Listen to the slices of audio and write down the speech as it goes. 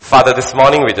Father, this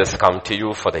morning we just come to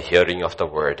you for the hearing of the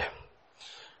word.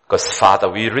 Because Father,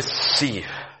 we receive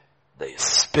the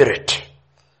Spirit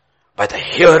by the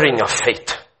hearing of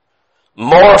faith.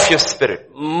 More of your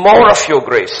Spirit, more of your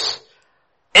grace.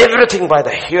 Everything by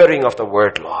the hearing of the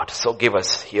word, Lord. So give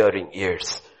us hearing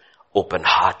ears, open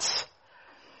hearts,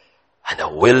 and a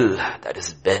will that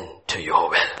is bent to your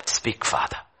will. Speak,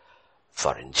 Father.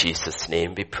 For in Jesus'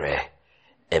 name we pray.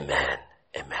 Amen,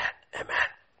 amen, amen.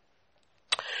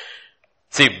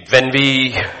 See, when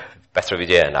Pastor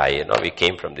Vijay and I, we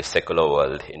came from the secular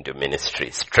world into ministry,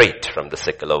 straight from the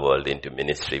secular world into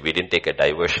ministry. We didn't take a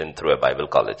diversion through a Bible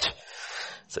college.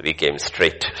 So we came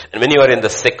straight. And when you are in the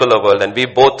secular world, and we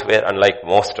both were, unlike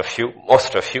most of you,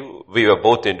 we were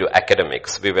both into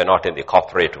academics. We were not in the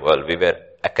corporate world. We were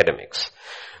academics.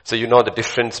 So you know the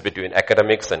difference between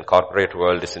academics and corporate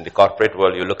world is in the corporate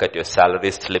world, you look at your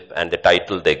salary slip and the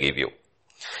title they give you.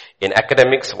 In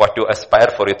academics, what you aspire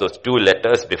for is those 2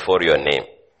 letters before your name.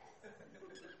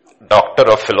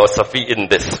 Doctor of Philosophy in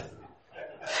this.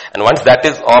 And once that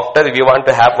is after, we want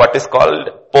to have what is called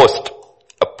post.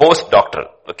 A postdoctoral.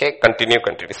 Okay? Continue.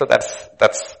 So that's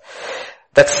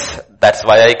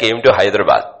why I came to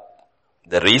Hyderabad.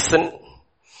 The reason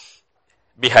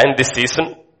behind this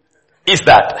season is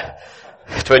that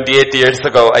 28 years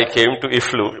ago I came to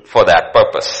IFLU for that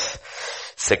purpose.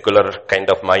 Secular kind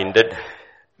of minded,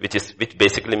 which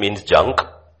basically means junk.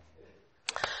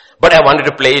 But I wanted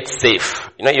to play it safe.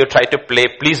 You try to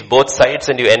please both sides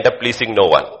and you end up pleasing no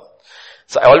one.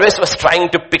 So I always was trying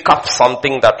to pick up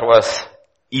something that was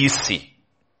easy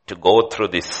to go through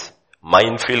this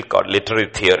minefield called literary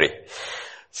theory.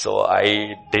 So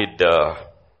I did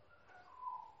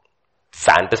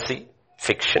fantasy,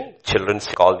 fiction, children's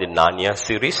called the Narnia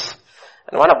series.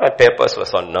 And one of my papers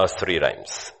was on nursery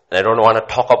rhymes. And I don't want to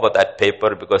talk about that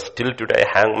paper because till today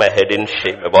I hang my head in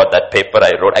shame about that paper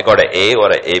I wrote. I got an A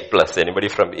or an A+. Anybody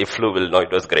from IFLU will know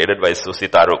it was graded by Susi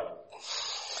Taru.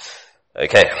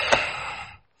 Okay.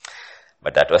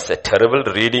 But that was a terrible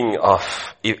reading of,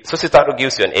 if Susi Taru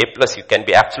gives you an A+, you can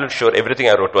be absolutely sure everything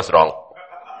I wrote was wrong.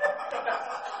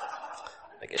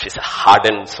 Okay, she's a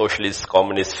hardened socialist,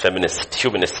 communist, feminist,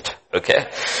 humanist. Okay.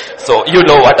 So you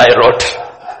know what I wrote.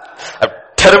 I'm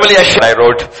terribly ashamed I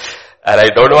wrote. And I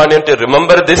don't want him to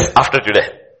remember this after today.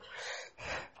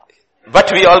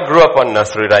 But we all grew up on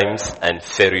nursery rhymes and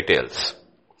fairy tales.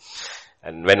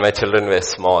 And when my children were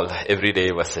small, every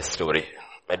day was a story.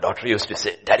 My daughter used to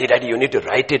say, Daddy, you need to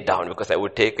write it down, because I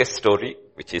would take a story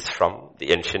which is from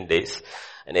the ancient days,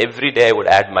 and every day I would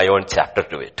add my own chapter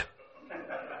to it.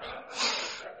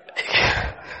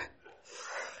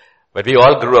 But we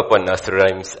all grew up on nursery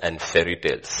rhymes and fairy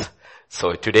tales.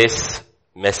 So today's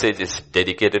message is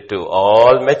dedicated to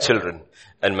all my children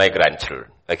and my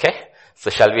grandchildren. Okay? So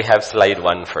shall we have slide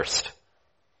 1 first?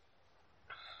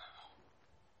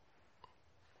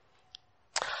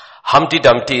 Humpty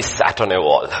Dumpty sat on a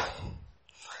wall.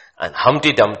 And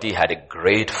Humpty Dumpty had a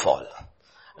great fall.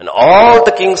 And all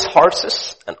the king's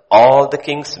horses and all the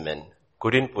king's men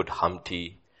couldn't put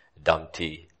Humpty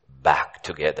Dumpty back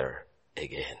together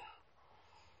again.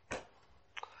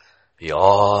 We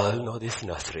all know this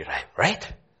nursery rhyme,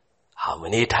 right? How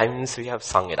many times we have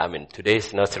sung it?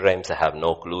 Today's nursery rhymes I have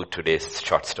no clue. Today's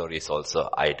short stories also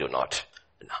I do not.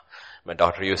 No. My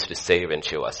daughter used to say when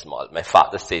she was small, my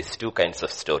father says 2 kinds of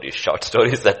stories, short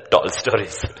stories and tall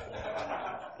stories.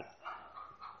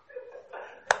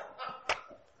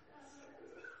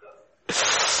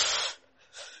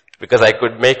 Because I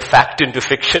could make fact into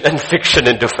fiction and fiction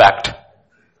into fact.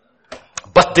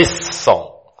 But this song,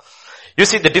 you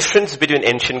see the difference between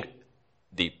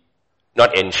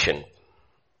not ancient,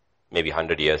 maybe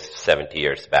 100 years, 70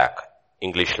 years back,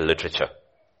 English literature.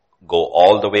 Go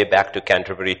all the way back to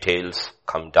Canterbury Tales,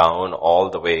 come down all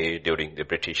the way during the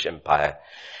British Empire.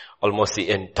 Almost the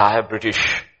entire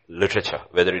British literature,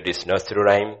 whether it is nursery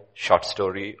rhyme, short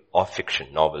story, or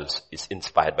fiction novels, is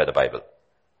inspired by the Bible.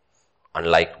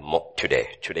 Unlike today.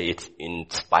 Today it's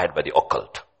inspired by the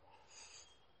occult.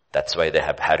 That's why they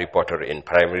have Harry Potter in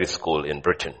primary school in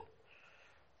Britain.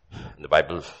 The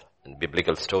Bible and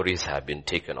biblical stories have been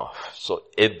taken off. So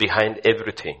behind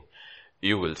everything,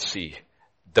 you will see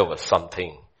there was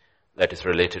something that is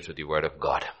related to the Word of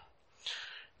God.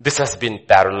 This has been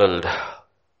paralleled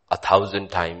 1,000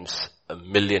 times,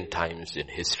 1,000,000 times in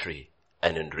history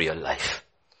and in real life.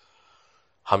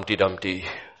 Humpty Dumpty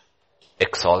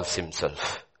exalts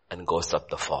himself and goes up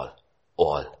the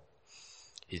wall.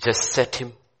 He just set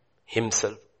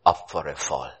himself up for a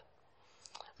fall.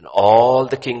 And all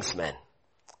the king's men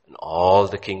and all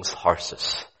the king's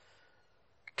horses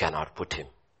cannot put him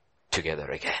together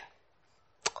again.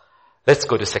 Let's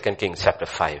go to 2 Kings chapter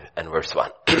 5 and verse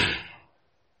 1.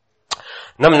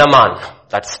 Naaman,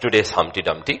 that's today's Humpty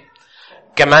Dumpty,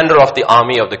 commander of the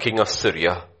army of the king of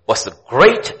Syria, was a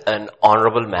great and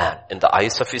honorable man in the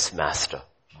eyes of his master,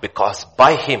 because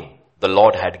by him the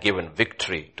Lord had given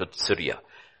victory to Syria.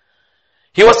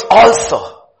 He was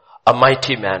also a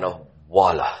mighty man of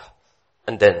valor.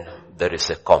 And then there is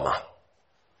a comma.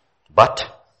 But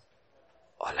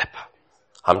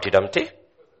Humpty Dumpty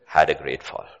had a great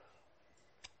fall.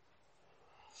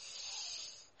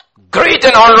 Great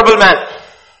and honorable man.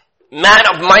 Man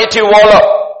of mighty valor.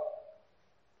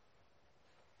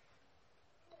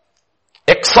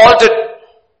 Exalted.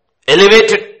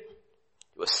 Elevated.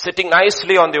 He was sitting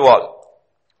nicely on the wall.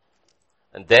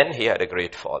 And then he had a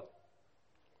great fall.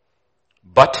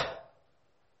 But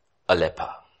a leper.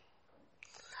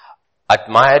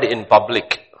 Admired in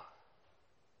public.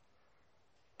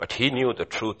 But he knew the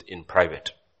truth in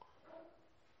private.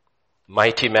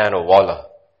 Mighty man of valor.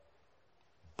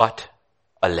 But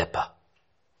a leper.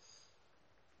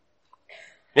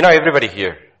 You know, everybody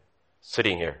here,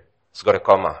 sitting here, has got a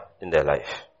comma in their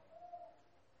life.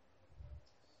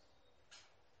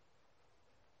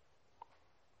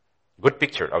 Good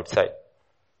picture outside.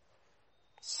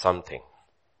 Something.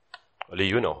 Only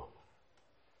you know.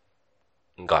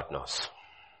 And God knows.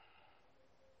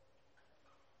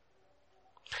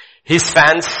 His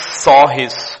fans saw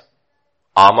his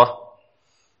armor,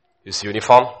 his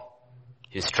uniform,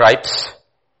 his stripes,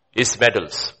 his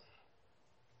medals.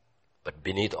 But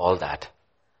beneath all that,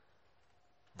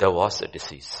 there was a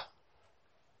disease.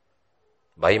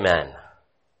 By man,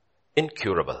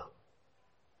 incurable.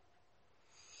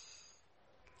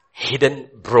 Hidden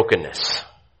brokenness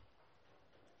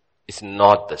is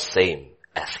not the same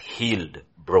as healed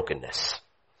brokenness.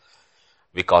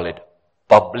 We call it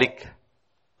public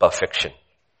perfection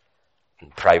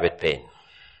and private pain.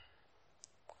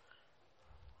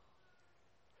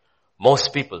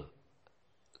 Most people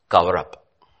cover up.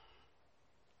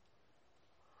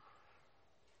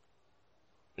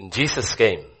 When Jesus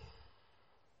came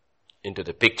into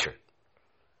the picture,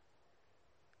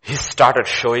 he started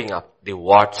showing up the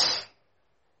warts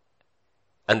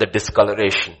and the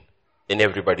discoloration in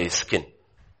everybody's skin.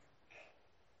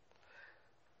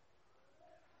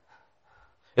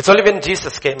 It's only when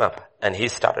Jesus came up and he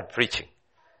started preaching,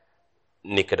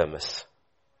 Nicodemus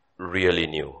really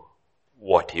knew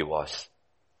what he was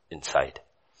inside.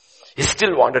 He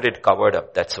still wanted it covered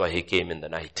up. That's why he came in the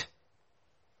night.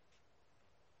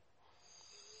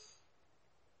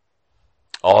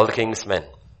 All the king's men,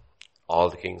 all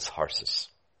the king's horses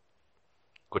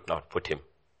could not put him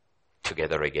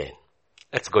together again.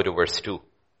 Let's go to verse 2.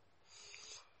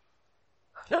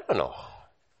 No.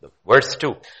 Verse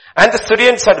 2. And the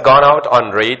Syrians had gone out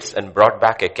on raids and brought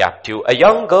back a captive, a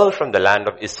young girl from the land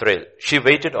of Israel. She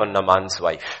waited on Naaman's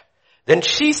wife. Then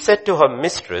she said to her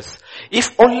mistress,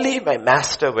 if only my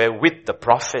master were with the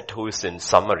prophet who is in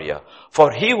Samaria,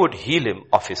 for he would heal him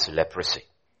of his leprosy.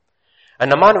 And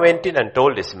Naaman went in and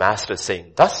told his master,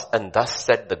 saying, thus and thus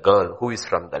said the girl who is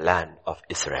from the land of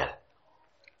Israel.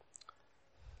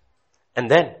 And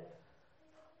then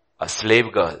a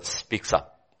slave girl speaks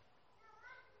up.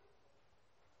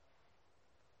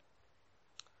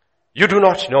 You do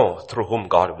not know through whom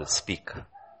God will speak.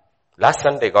 Last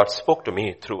Sunday, God spoke to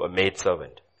me through a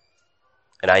maidservant.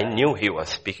 And I knew he was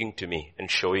speaking to me and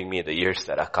showing me the years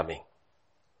that are coming.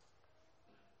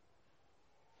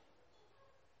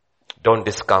 Don't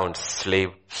discount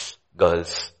slaves,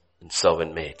 girls, and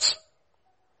servant maids.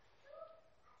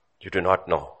 You do not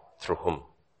know through whom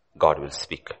God will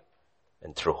speak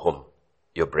and through whom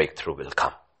your breakthrough will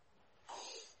come.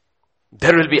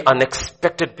 There will be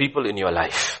unexpected people in your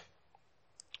life.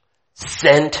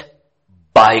 Sent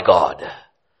by God.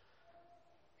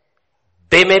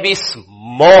 They may be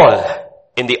small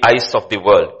in the eyes of the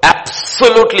world,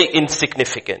 absolutely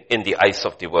insignificant in the eyes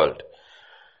of the world.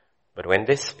 But when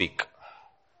they speak,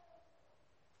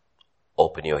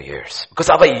 open your ears. Because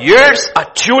our ears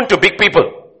are tuned to big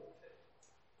people.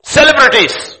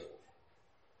 Celebrities.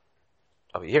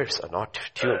 Our ears are not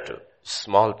tuned to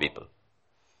small people.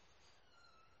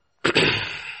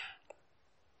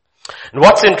 And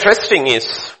what's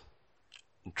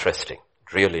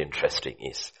really interesting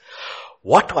is,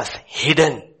 what was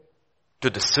hidden to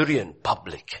the Syrian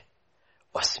public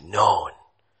was known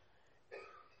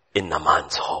in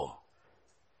Naaman's home.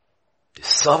 The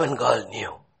servant girl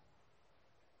knew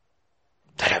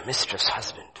that her mistress'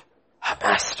 husband, her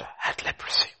master, had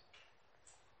leprosy.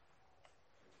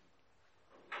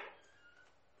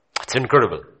 It's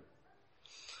incredible.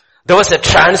 There was a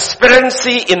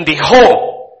transparency in the home.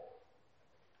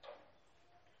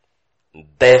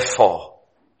 Therefore,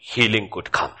 healing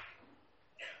could come.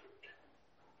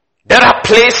 There are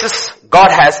places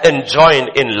God has enjoined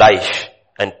in life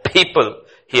and people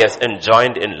He has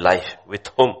enjoined in life with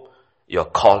whom you are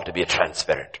called to be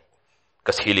transparent,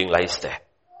 because healing lies there.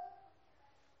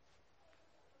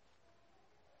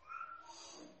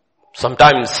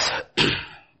 Sometimes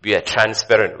we are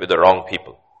transparent with the wrong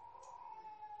people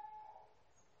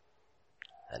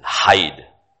and hide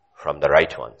from the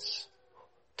right ones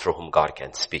through whom God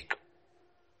can speak.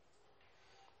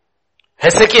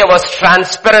 Hezekiah was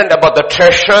transparent about the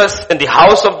treasures in the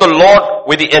house of the Lord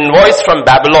with the envoys from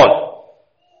Babylon.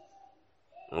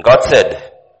 And God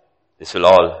said, this will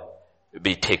all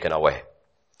be taken away.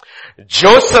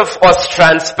 Joseph was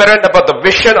transparent about the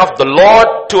vision of the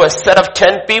Lord to a set of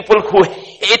 10 people who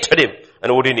hated him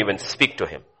and wouldn't even speak to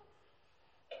him.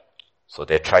 So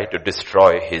they tried to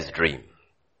destroy his dream.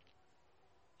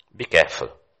 Be careful.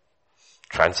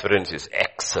 Transparency is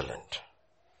excellent,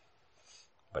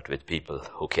 but with people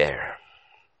who care.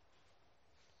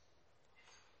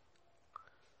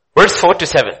 Verse 4 to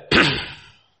 7.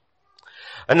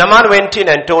 And Naaman went in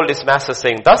and told his master,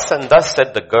 saying, thus and thus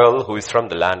said the girl who is from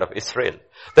the land of Israel.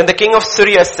 Then the king of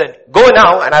Syria said, go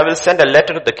now, and I will send a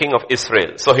letter to the king of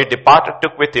Israel. So he departed,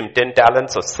 took with him 10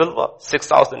 talents of silver,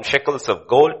 6,000 shekels of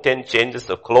gold, 10 changes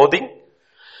of clothing.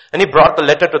 And he brought the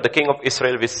letter to the king of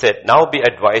Israel, which said, now be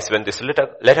advised when this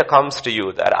letter comes to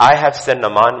you, that I have sent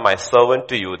Naaman my servant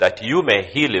to you, that you may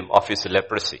heal him of his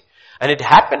leprosy. And it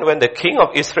happened when the king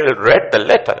of Israel read the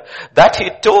letter, that he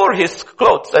tore his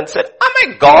clothes and said, am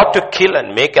I God to kill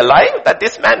and make alive, that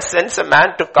this man sends a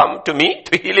man to come to me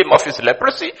to heal him of his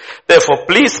leprosy? Therefore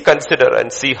please consider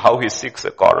and see how he seeks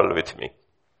a quarrel with me.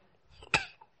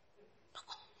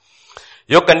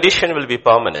 Your condition will be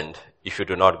permanent if you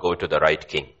do not go to the right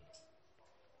king.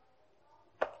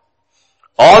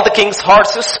 All the king's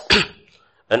horses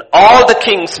and all the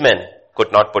king's men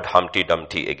could not put Humpty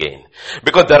Dumpty again.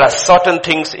 Because there are certain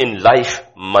things in life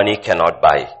money cannot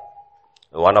buy.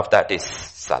 One of that is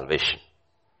salvation.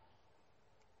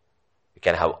 You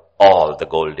can have all the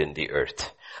gold in the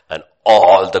earth and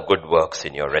all the good works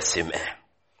in your resume.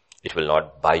 It will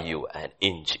not buy you an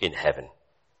inch in heaven.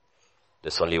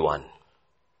 There's only one.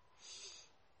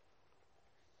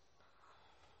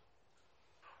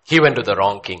 He went to the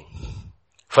wrong king.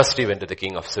 First he went to the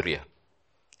king of Syria.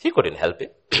 He couldn't help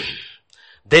it.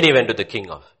 Then he went to the king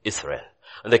of Israel.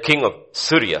 And the king of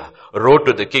Syria wrote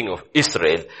to the king of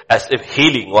Israel as if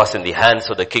healing was in the hands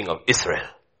of the king of Israel.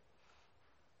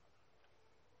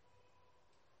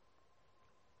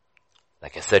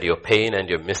 Like I said, your pain and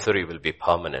your misery will be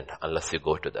permanent unless you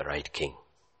go to the right king.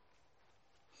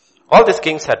 All these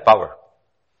kings had power,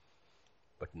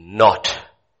 but not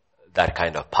that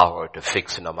kind of power to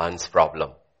fix Naaman's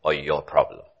problem or your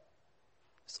problem.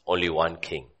 There's only one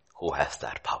king who has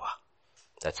that power.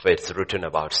 That's why it's written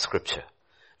about scripture.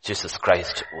 Jesus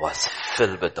Christ was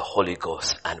filled with the Holy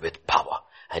Ghost and with power,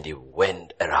 and he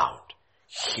went around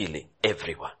healing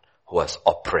everyone who was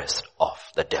oppressed of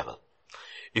the devil.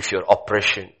 If your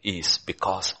oppression is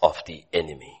because of the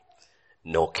enemy,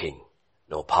 no king,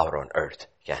 no power on earth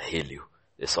can heal you.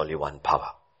 There's only one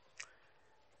power.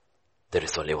 There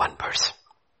is only one person.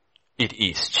 It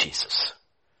is Jesus.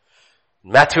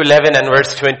 Matthew 11 and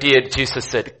verse 28, Jesus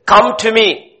said, come to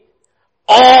me,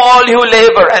 all you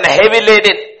labor and heavy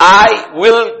laden, I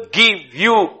will give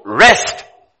you rest.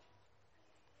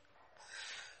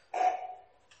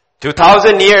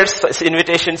 2,000 years, this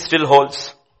invitation still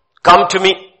holds. Come to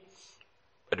me.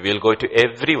 But we'll go to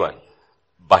everyone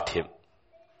but him.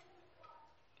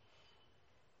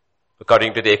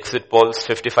 According to the exit polls,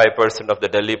 55% of the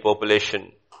Delhi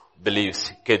population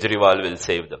believes Kejriwal will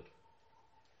save them.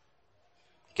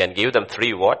 Can give them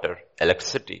free water,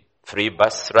 electricity, free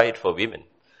bus ride for women.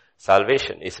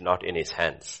 Salvation is not in his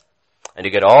hands. And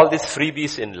you get all these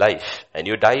freebies in life and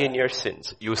you die in your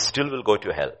sins, you still will go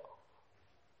to hell.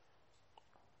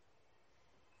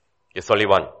 It's only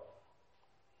one.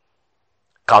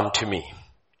 Come to me.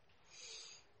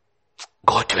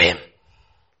 Go to him.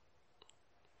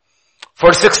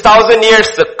 For 6,000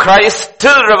 years, the cry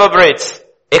still reverberates,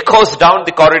 echoes down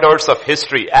the corridors of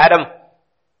history. Adam,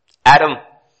 Adam,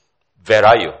 where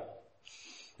are you?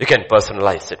 You can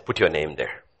personalize it. Put your name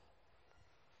there.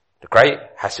 The cry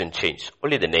hasn't changed.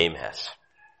 Only the name has.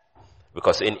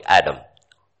 Because in Adam,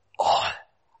 all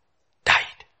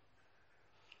died.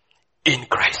 In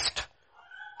Christ,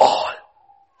 all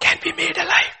can be made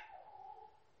alive.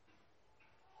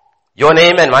 Your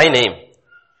name and my name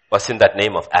was in that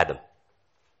name of Adam.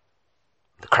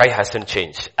 The cry hasn't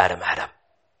changed. Adam, Adam,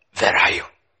 where are you?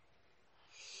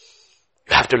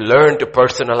 You have to learn to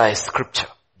personalize scripture.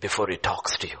 before he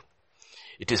talks to you.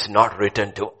 It is not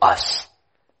written to us.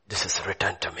 This is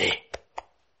written to me.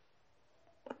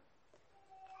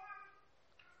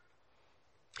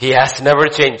 He has never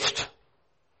changed.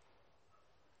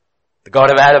 The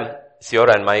God of Adam is your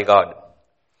and my God.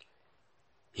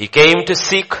 He came to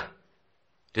seek,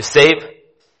 to save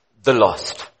the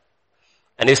lost.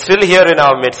 And he's still here in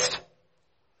our midst,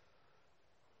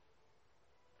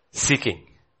 seeking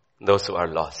those who are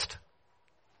lost.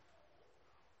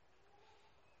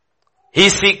 He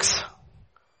seeks.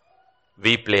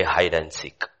 We play hide and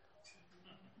seek.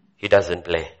 He doesn't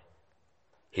play.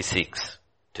 He seeks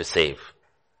to save.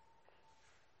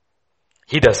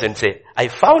 He doesn't say, I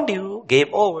found you, game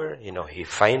over. He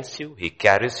finds you, he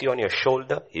carries you on your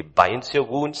shoulder, he binds your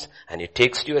wounds, and he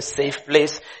takes you to a safe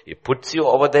place. He puts you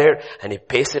over there, and he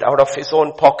pays it out of his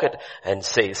own pocket and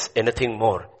says, anything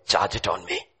more, charge it on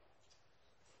me.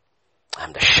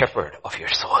 I'm the shepherd of your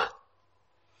soul.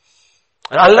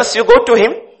 And unless you go to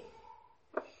him,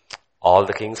 all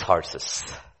the king's horses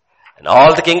and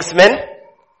all the king's men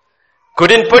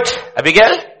couldn't put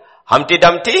Abigail, Humpty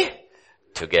Dumpty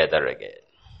together again.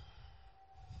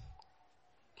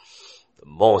 The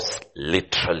most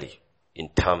literally, in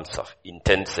terms of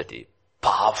intensity,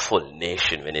 powerful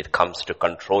nation when it comes to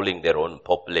controlling their own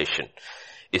population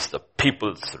is the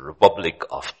People's Republic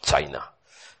of China.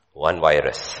 One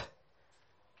virus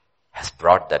has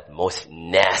brought that most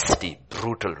nasty,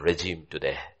 brutal regime to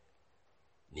their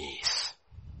knees.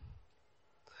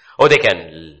 Oh, they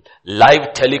can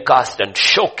live telecast and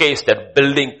showcase their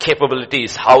building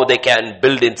capabilities, how they can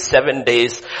build in 7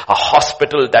 days a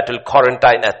hospital that will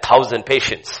quarantine 1,000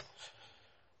 patients.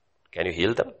 Can you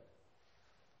heal them?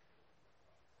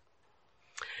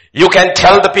 You can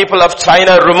tell the people of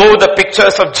China, remove the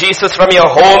pictures of Jesus from your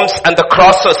homes and the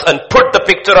crosses and put the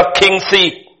picture of King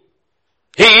Xi.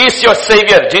 He is your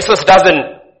savior. Jesus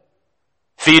doesn't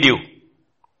feed you.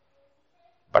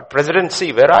 But President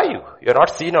Xi, where are you? You're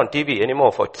not seen on TV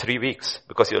anymore for 3 weeks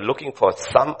because you're looking for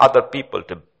some other people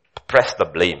to press the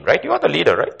blame, right? You are the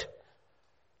leader, right?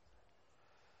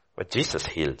 But Jesus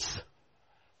heals.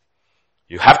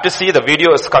 You have to see the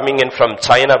videos coming in from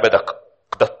China where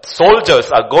the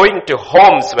soldiers are going to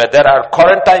homes where there are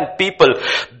quarantined people,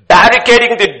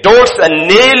 barricading the doors and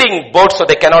nailing boards so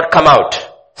they cannot come out.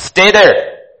 Stay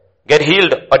there, get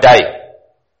healed or die.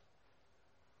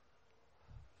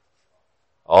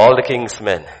 All the king's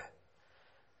men,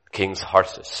 king's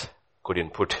horses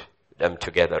couldn't put them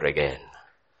together again.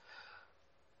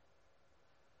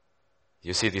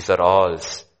 You see, these are all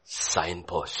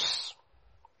signposts.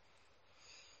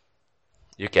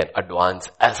 You can advance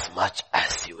as much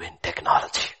as you in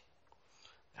technology.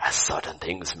 There are certain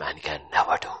things man can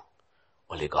never do.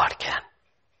 Only God can.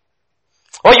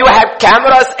 Oh, you have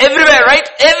cameras everywhere, right?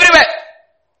 Everywhere.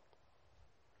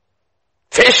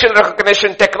 Facial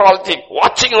recognition technology,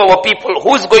 watching over people,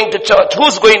 who's going to church,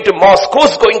 who's going to mosque,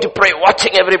 who's going to pray,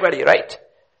 watching everybody, right?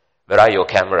 Where are your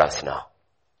cameras now?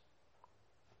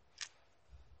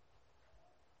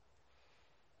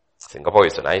 Singapore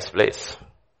is a nice place,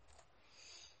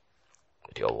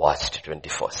 but you're watched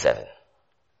 24/7.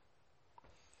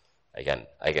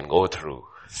 I can go through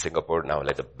Singapore now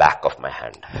like the back of my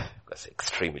hand because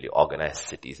extremely organized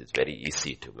cities, it's very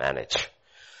easy to manage.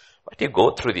 But you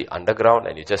go through the underground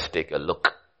and you just take a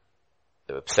look.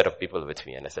 There were a set of people with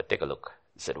me and I said, take a look.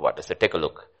 He said, what? I said, take a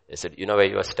look. They said, you know where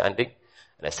you are standing?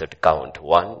 And I said, count.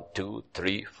 1, 2,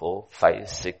 3, 4, 5,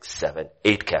 6, 7,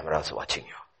 8 cameras watching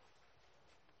you.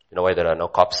 You know why there are no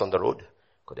cops on the road?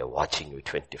 Because they're watching you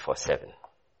 24/7.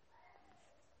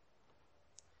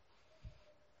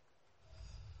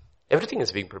 Everything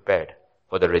is being prepared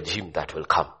for the regime that will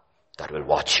come, that will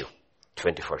watch you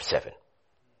 24/7.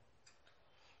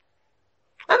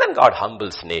 And then God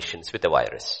humbles nations with a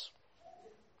virus.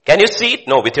 Can you see it?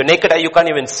 No, with your naked eye you can't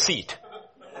even see it.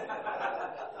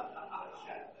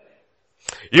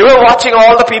 You are watching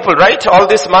all the people, right? All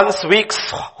these months, weeks.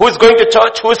 Who's going to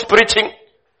church? Who's preaching?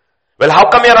 Well,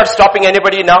 how come you're not stopping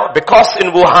anybody now? Because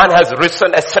in Wuhan has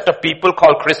risen a set of people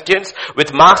called Christians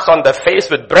with masks on their face,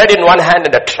 with bread in one hand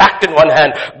and a tract in one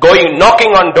hand, going, knocking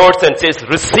on doors and says,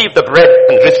 receive the bread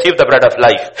and receive the bread of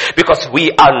life. Because we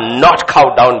are not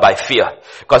cowed down by fear.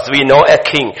 Because we know a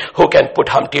king who can put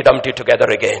Humpty Dumpty together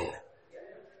again.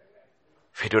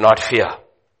 We do not fear.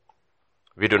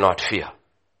 We do not fear.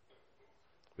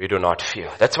 We do not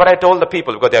fear. That's what I told the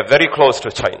people because they are very close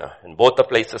to China. In both the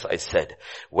places I said,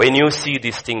 when you see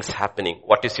these things happening,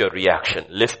 what is your reaction?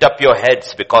 Lift up your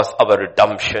heads because our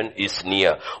redemption is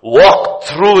near. Walk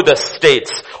through the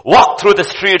states. Walk through the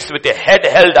streets with your head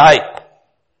held high.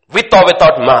 With or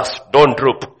without mask, don't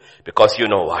droop. Because you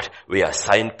know what? We are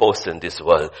signposts in this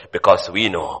world because we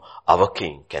know our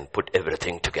King can put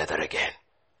everything together again.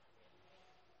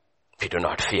 We do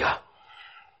not fear.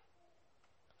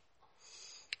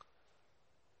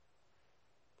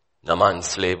 Naaman's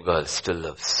slave girl still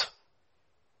lives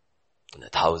in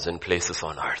 1,000 places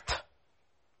on earth.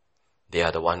 They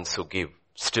are the ones who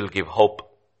still give hope.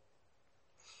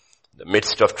 In the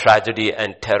midst of tragedy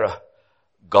and terror,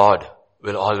 God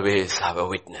will always have a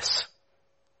witness.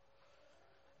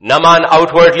 Naaman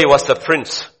outwardly was a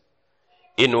prince,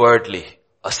 inwardly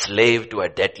a slave to a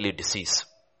deadly disease.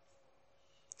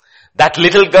 That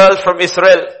little girl from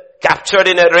Israel, captured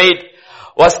in a raid,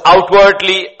 was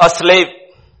outwardly a slave.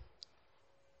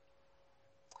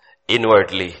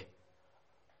 Inwardly,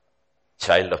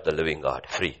 child of the living God,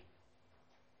 free.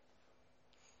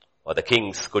 What the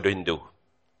kings couldn't do,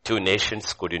 2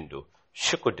 nations couldn't do,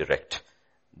 she could direct.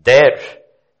 There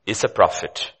is a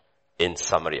prophet in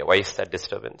Samaria. Why is that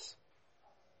disturbance?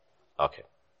 Okay.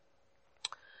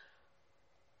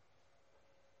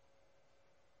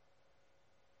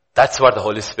 That's what the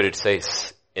Holy Spirit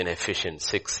says in Ephesians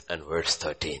 6 and verse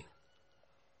 13.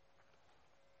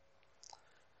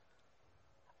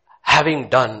 Having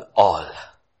done all,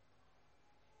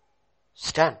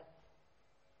 stand.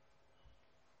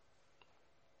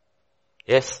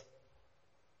 Yes.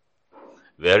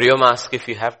 Wear your mask if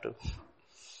you have to.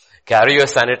 Carry your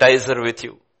sanitizer with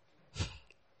you.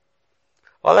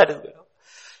 All that is good.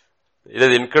 It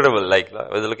is incredible. Like I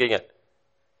was looking at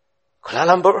Kuala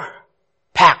Lumpur,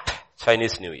 packed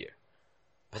Chinese New Year.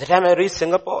 By the time I reached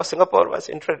Singapore was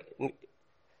interesting.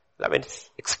 I mean,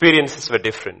 experiences were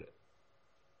different.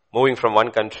 Moving from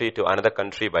one country to another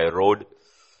country by road.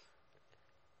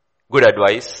 Good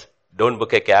advice. Don't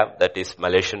book a cab that is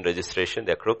Malaysian registration.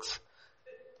 They're crooks.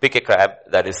 Pick a cab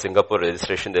that is Singapore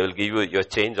registration. They will give you your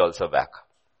change also back.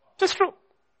 Just true.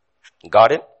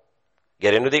 Got in.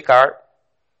 Get into the car.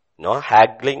 No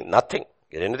haggling, nothing.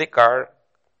 Get into the car.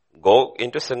 Go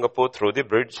into Singapore through the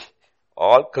bridge.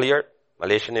 All clear.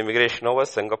 Malaysian immigration over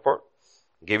Singapore.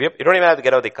 You don't even have to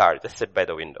get out of the car. Just sit by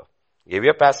the window. Give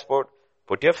your passport.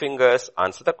 Put your fingers.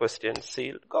 Answer the question.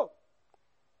 Seal. Go.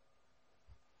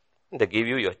 They give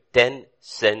you your 10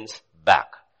 cents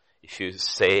back. If you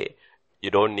say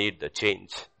you don't need the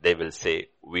change, they will say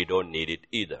we don't need it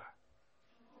either.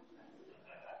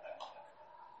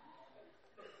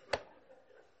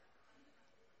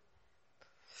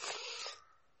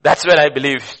 That's when I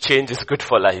believe change is good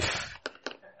for life.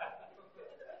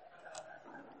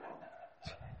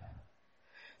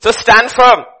 So stand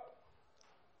firm.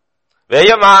 Wear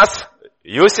your mask.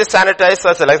 Use your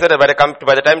sanitizer. So like I said, by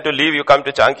the time to leave, you come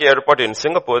to Changi Airport in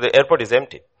Singapore, the airport is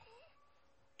empty.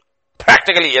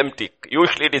 Practically empty.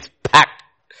 Usually it is packed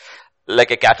like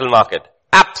a cattle market.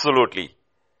 Absolutely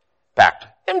packed.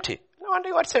 Empty. I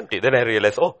wonder what's empty. Then I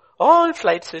realized, all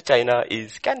flights to China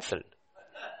is cancelled.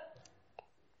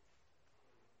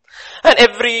 And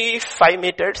every 5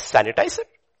 meters, sanitizer.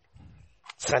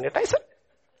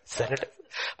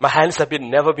 My hands have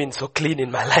never been so clean in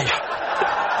my life.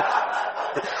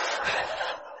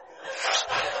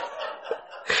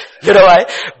 You know why?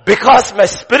 Because my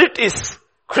spirit is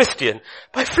Christian.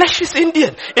 My flesh is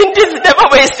Indian. Indians never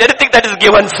waste anything that is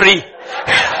given free.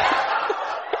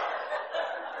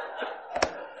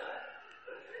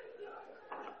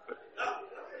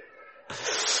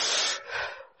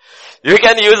 You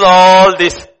can use all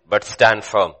this, but stand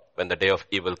firm when the day of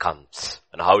evil comes.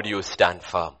 And how do you stand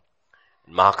firm?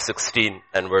 Mark 16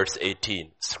 and verse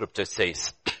 18, scripture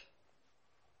says,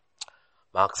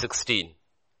 Mark 16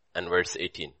 and verse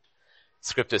 18,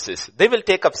 scripture says, they will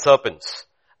take up serpents,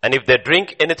 and if they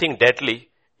drink anything deadly,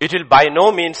 it will by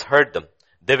no means hurt them.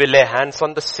 They will lay hands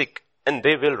on the sick, and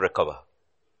they will recover.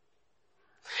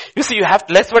 You see,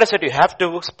 that's what I said, you have to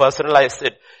personalize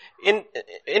it.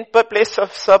 In place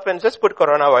of serpents, just put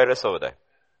coronavirus over there.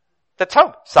 That's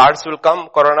how. SARS will come,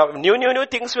 new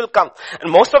things will come.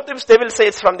 And most of them, they will say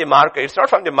it's from the market. It's not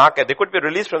from the market. They could be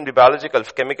released from the biological,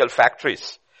 chemical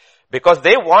factories. Because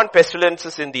they want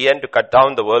pestilences in the end to cut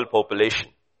down the world population.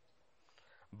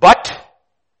 But,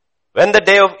 when the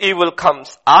day of evil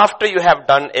comes, after you have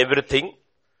done everything,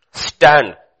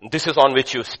 stand. This is on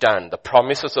which you stand. The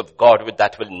promises of God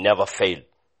that will never fail.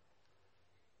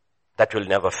 That will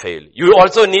never fail. You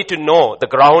also need to know the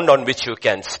ground on which you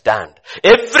can stand.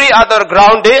 Every other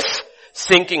ground is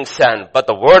sinking sand, but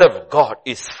the word of God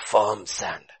is firm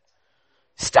sand.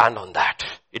 Stand on that.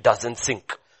 It doesn't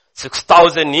sink.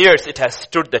 6,000 years it has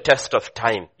stood the test of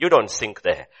time. You don't sink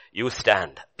there. You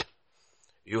stand.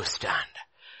 You stand.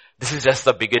 This is just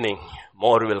the beginning.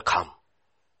 More will come.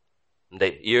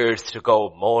 The years to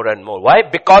go more and more. Why?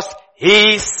 Because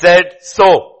He said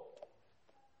so.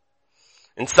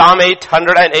 In Psalm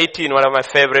 818, one of my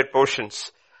favorite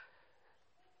portions,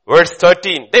 verse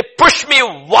 13, they pushed me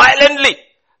violently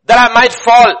that I might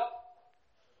fall.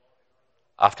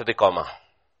 After the comma.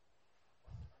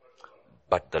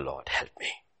 But the Lord helped me.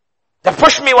 They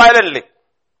pushed me violently.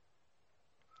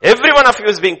 Every one of you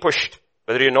is being pushed,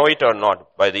 whether you know it or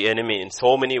not, by the enemy in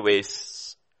so many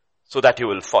ways, so that you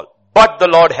will fall. But the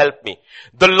Lord helped me.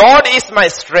 The Lord is my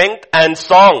strength and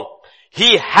song.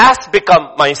 He has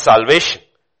become my salvation.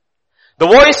 The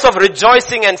voice of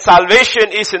rejoicing and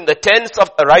salvation is in the tents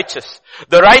of the righteous.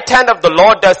 The right hand of the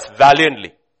Lord does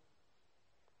valiantly.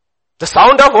 The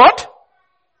sound of what?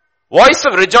 Voice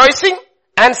of rejoicing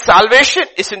and salvation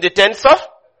is in the tents of,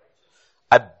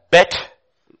 I bet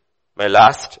my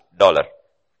last dollar.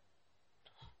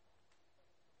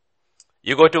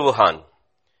 You go to Wuhan,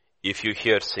 if you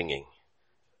hear singing,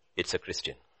 it's a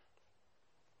Christian.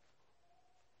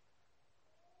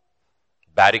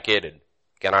 Barricaded,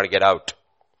 cannot get out.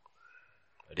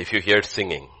 But if you hear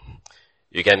singing,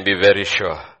 you can be very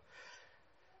sure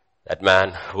that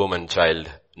man, woman, child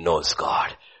knows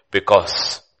God,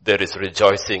 because there is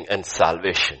rejoicing and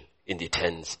salvation in the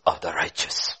tents of the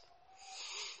righteous.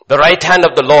 The right hand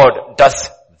of the Lord does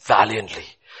valiantly.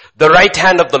 The right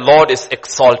hand of the Lord is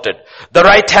exalted. The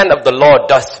right hand of the Lord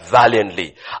does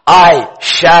valiantly. I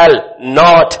shall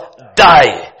not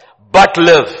die, but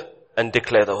live and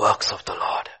declare the works of the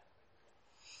Lord.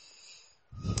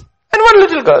 And one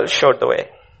little girl showed the way.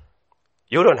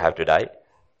 You don't have to die.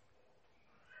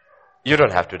 You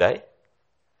don't have to die.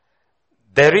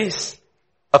 There is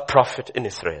a prophet in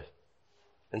Israel,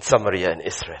 in Samaria in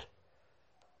Israel.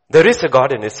 There is a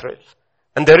God in Israel,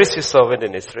 and there is His servant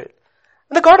in Israel.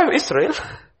 And the God of Israel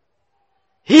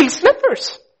heals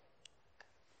lepers.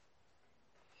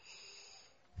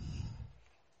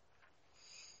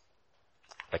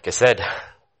 Like I said,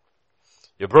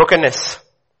 your brokenness,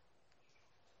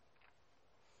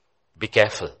 be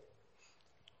careful.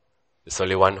 There's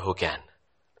only one who can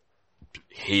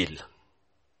heal.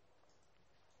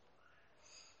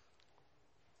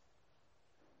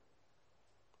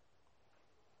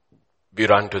 We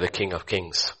run to the King of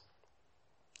Kings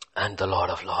and the Lord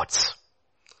of Lords,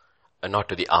 and not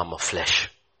to the arm of flesh.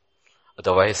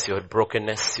 Otherwise your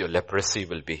brokenness, your leprosy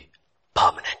will be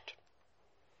permanent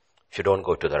if you don't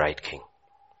go to the right King.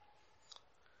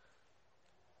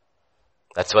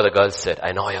 That's what the girl said.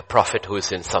 I know a prophet who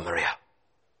is in Samaria.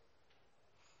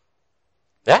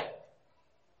 Yeah?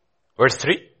 Verse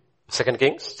 3, 2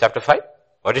 Kings chapter 5.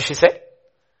 What did she say?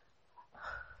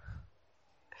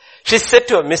 She said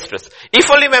to her mistress,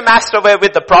 if only my master were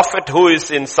with the prophet who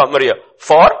is in Samaria.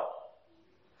 For?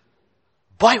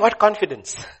 Boy, what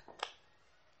confidence.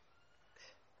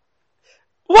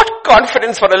 What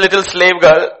confidence for a little slave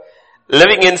girl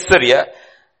living in Syria.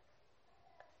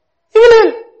 He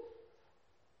will heal.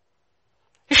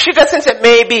 If she doesn't say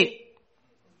maybe.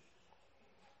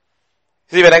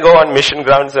 See, when I go on mission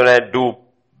grounds and I do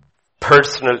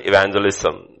personal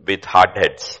evangelism with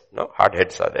hardheads. No,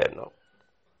 hardheads are there, no.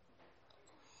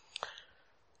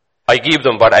 I give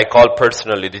them what I call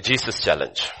personally the Jesus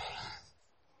challenge,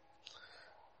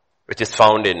 which is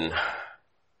found in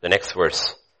the next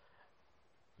verse.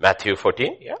 Matthew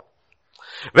 14, yeah.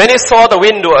 When he saw the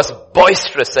wind was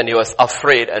boisterous and he was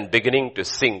afraid and beginning to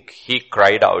sink, he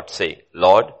cried out saying,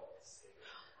 Lord,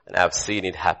 and I've seen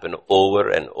it happen over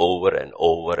and over and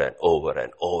over and over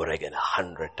and over again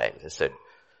 100 times. He said,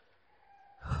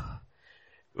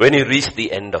 when you reach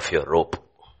the end of your rope,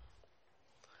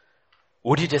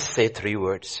 would you just say 3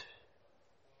 words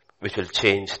which will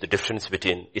change the difference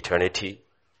between eternity?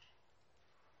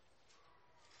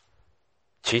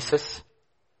 Jesus,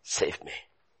 save me.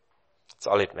 That's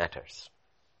all it matters.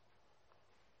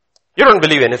 You don't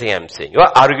believe anything I'm saying. You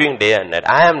are arguing day and night.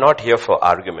 I am not here for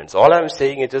arguments. All I'm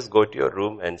saying is just go to your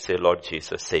room and say, Lord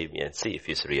Jesus, save me, and see if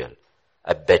He's real.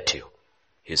 I bet you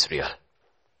He's real.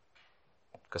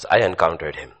 Because I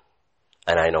encountered Him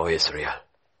and I know He's real.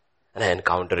 And I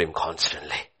encounter Him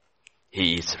constantly.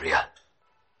 He is real.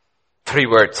 3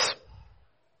 words.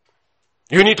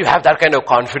 You need to have that kind of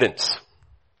confidence.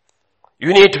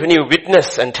 You need, when you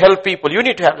witness and tell people, you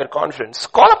need to have that confidence.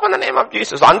 Call upon the name of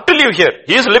Jesus until you hear.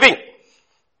 He is living.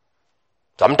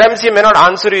 Sometimes He may not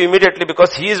answer you immediately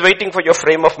because He is waiting for your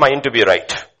frame of mind to be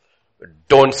right. But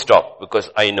don't stop, because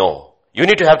I know. You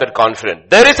need to have that confidence.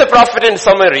 There is a prophet in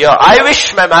Samaria. I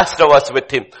wish my master was with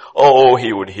him. Oh,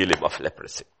 he would heal him of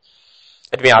leprosy.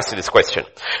 Let me ask you this question.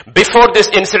 Before this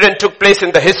incident took place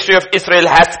in the history of Israel,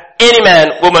 has any man,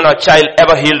 woman or child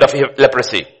ever healed of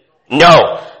leprosy?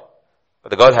 No. But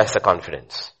the girl has the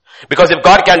confidence. Because if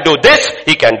God can do this,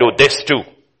 He can do this too.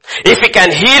 If He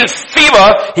can heal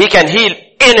fever, He can heal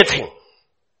anything.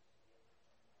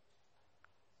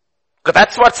 Because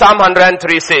that's what Psalm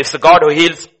 103 says, the God who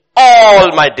heals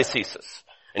all my diseases.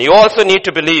 And you also need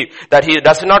to believe that He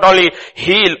does not only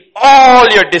heal all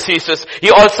your diseases, He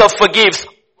also forgives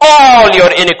all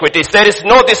your iniquities. There is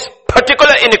no this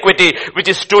particular iniquity which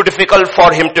is too difficult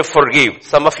for Him to forgive.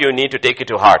 Some of you need to take it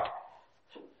to heart.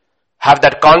 Have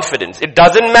that confidence. It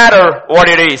doesn't matter what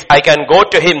it is. I can go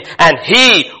to Him and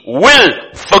He will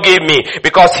forgive me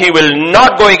because He will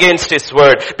not go against His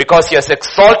word, because He has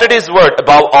exalted His word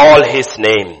above all His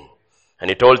name.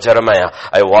 And He told Jeremiah,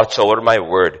 I watch over my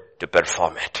word to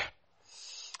perform it.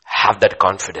 Have that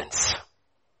confidence.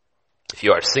 If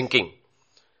you are sinking,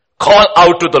 call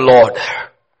out to the Lord.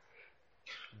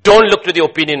 Don't look to the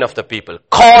opinion of the people.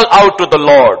 Call out to the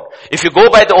Lord. If you go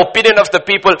by the opinion of the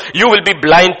people, you will be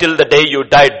blind till the day you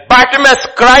die. Bartimaeus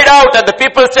cried out and the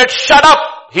people said, shut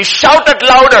up. He shouted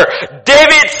louder,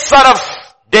 David, son of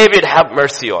David, have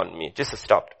mercy on me. Jesus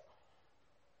stopped.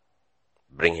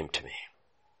 Bring him to me.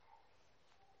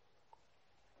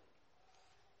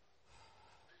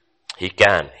 He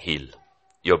can heal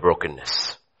your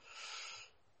brokenness.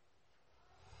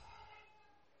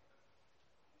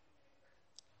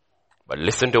 But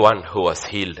listen to one who was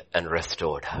healed and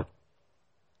restored.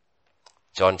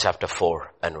 John chapter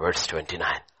 4 and verse 29.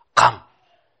 Come,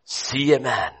 see a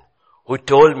man who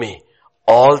told me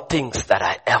all things that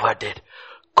I ever did.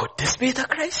 Could this be the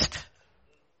Christ?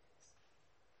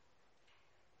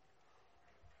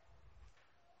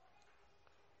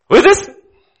 Who is this?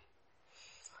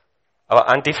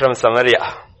 Our auntie from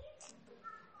Samaria.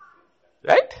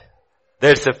 Right?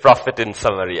 There's a prophet in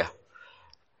Samaria.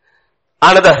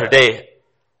 Another day,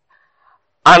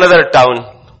 another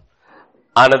town,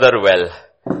 another well.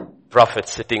 Prophet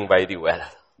sitting by the well.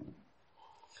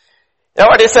 You know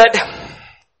what he said?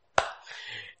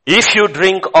 If you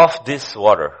drink of this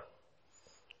water,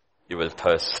 you will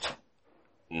thirst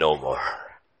no more.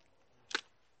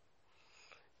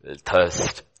 You will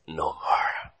thirst no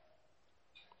more.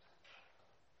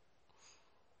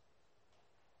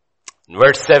 In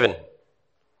verse 7,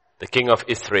 the king of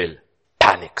Israel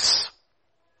panics.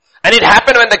 And it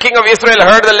happened when the king of Israel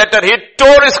heard the letter, he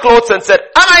tore his clothes and said,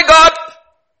 am I God?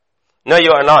 No,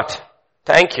 you are not.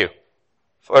 Thank you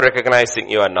for recognizing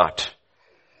you are not.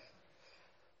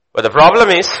 But the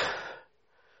problem is,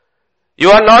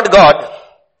 you are not God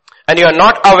and you are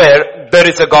not aware there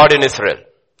is a God in Israel.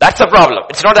 That's the problem.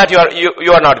 It's not that you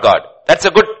are not God. That's a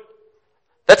good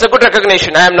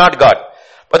recognition. I am not God.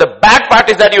 But the bad part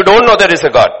is that you don't know there is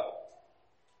a God.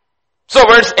 So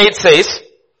verse 8 says,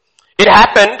 it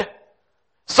happened,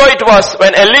 so it was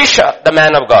when Elisha, the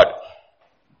man of God.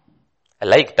 I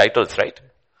like titles, right?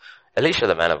 Elisha,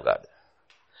 the man of God,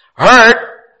 heard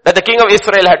that the king of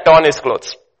Israel had torn his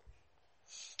clothes.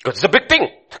 Because it's a big thing.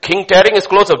 The king tearing his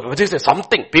clothes, this is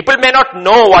something. People may not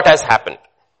know what has happened.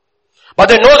 But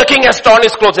they know the king has torn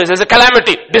his clothes. There's a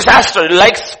calamity, disaster,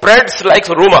 spreads like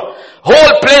rumor.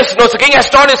 Whole place knows the king has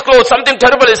torn his clothes. Something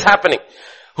terrible is happening.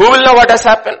 Who will know what has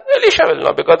happened? Elisha will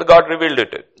know because God revealed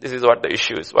it. This is what the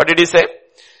issue is. What did he say?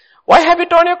 Why have you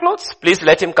torn your clothes? Please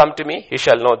let him come to me. He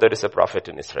shall know there is a prophet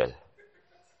in Israel.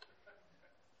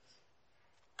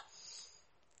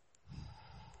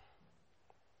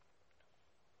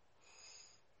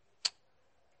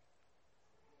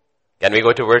 Can we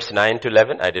go to verse 9 to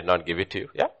 11? I did not give it to you.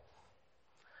 Yeah.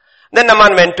 Then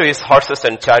Naaman went to his horses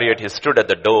and chariot. He stood at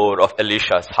the door of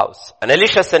Elisha's house. And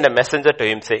Elisha sent a messenger to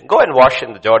him saying, go and wash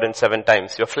in the Jordan 7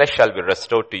 times. Your flesh shall be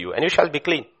restored to you and you shall be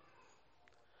clean.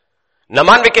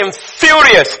 Naaman became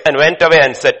furious and went away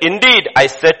and said, indeed, I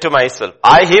said to myself,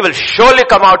 he will surely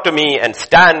come out to me and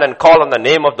stand and call on the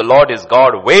name of the Lord his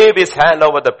God, wave his hand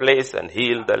over the place and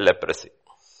heal the leprosy.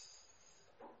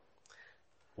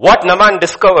 What Naaman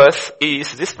discovers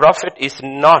is this prophet is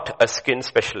not a skin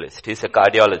specialist. He's a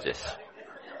cardiologist.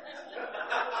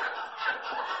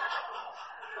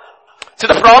 So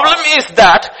the problem is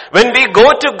that when we go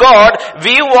to God,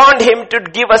 we want him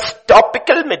to give us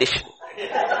topical medicine.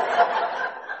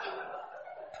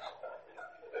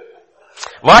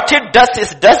 What it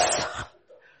does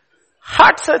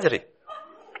heart surgery.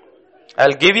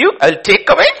 I'll take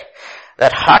away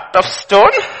that heart of stone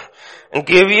and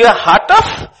give you a heart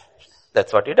of,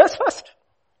 that's what he does first.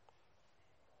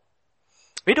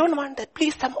 We don't want that.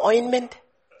 Please, some ointment.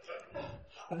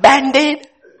 Band-aid.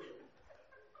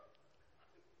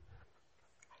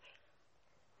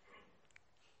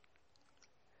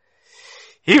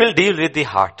 He will deal with the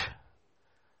heart.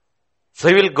 So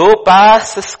he will go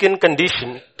past the skin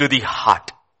condition to the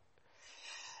heart.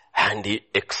 and he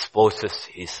exposes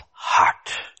his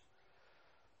heart.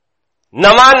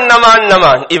 Naman, Naman,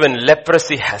 Naman. Even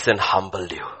leprosy hasn't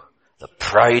humbled you. The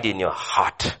pride in your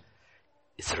heart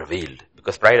is revealed.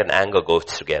 Because pride and anger goes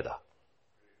together.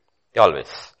 Always.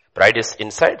 Pride is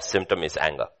inside, symptom is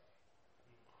anger.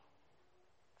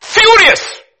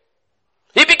 Furious!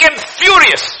 He became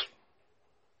furious.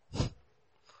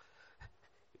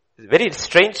 Very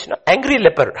strange, no? Angry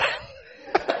leper.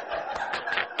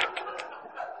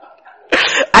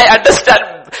 I understand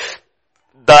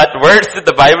that verse in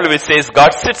the Bible which says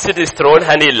God sits in his throne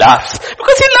and he laughs.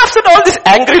 Because he laughs at all these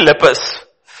angry lepers.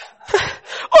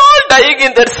 All dying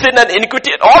in their sin and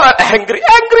iniquity and all are angry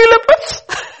lepers.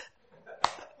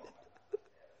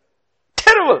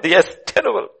 Terrible, yes,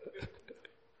 terrible.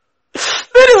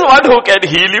 There is one who can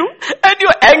heal you and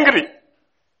you're angry.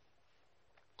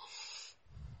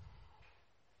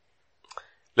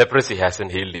 Leprosy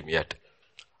hasn't healed him yet,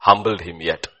 humbled him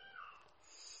yet,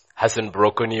 hasn't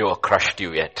broken you or crushed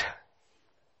you yet.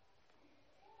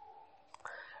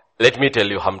 Let me tell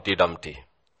you, Humpty Dumpty,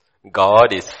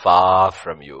 God is far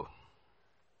from you.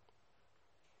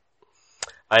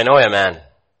 I know a man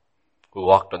who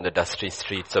walked on the dusty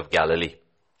streets of Galilee.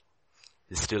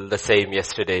 He's still the same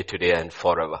yesterday, today, and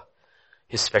forever.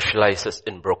 He specializes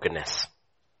in brokenness.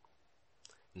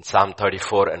 In Psalm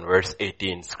 34 and verse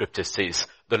 18, scripture says,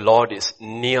 the Lord is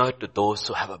near to those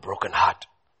who have a broken heart.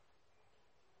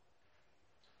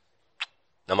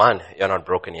 No man, you're not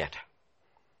broken yet.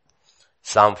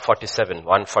 Psalm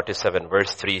 147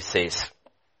 verse 3 says,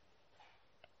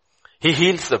 he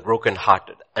heals the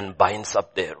brokenhearted and binds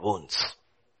up their wounds.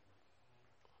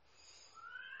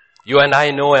 You and I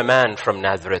know a man from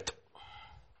Nazareth.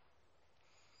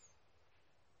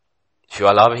 If you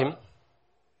allow him,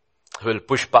 he will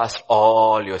push past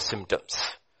all your symptoms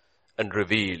and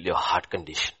reveal your heart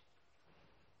condition.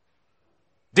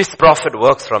 This prophet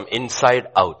works from inside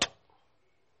out.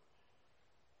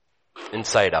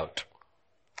 Inside out.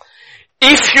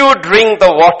 If you drink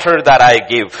the water that I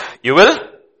give, you will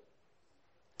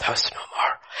thirst no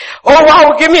more. Oh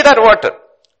wow, give me that water.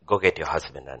 Go get your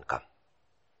husband and come.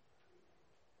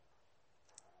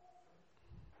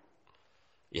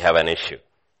 You have an issue.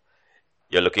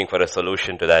 You're looking for a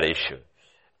solution to that issue.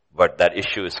 But that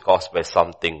issue is caused by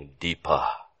something deeper.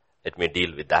 Let me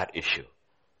deal with that issue.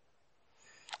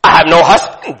 I have no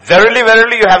husband. Verily,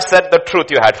 verily, you have said the truth.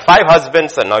 You had 5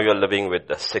 husbands and now you're living with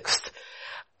the 6th.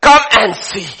 Come and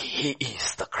see. He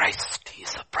is the Christ. He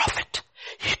is the prophet.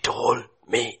 He told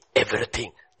me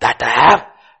everything that I have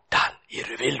done. He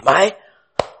revealed my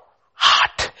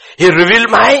heart. He revealed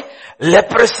my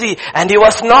leprosy and he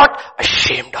was not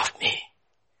ashamed of me.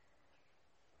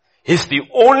 He's the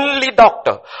only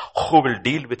doctor who will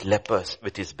deal with lepers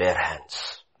with his bare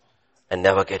hands and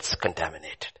never gets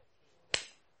contaminated.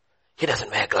 He doesn't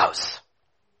wear gloves.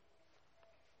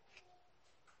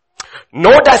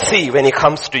 Nor does he, when he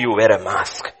comes to you, wear a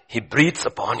mask. He breathes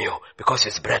upon you because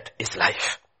his breath is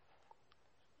life.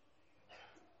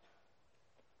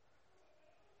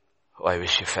 Oh, I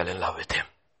wish you fell in love with him.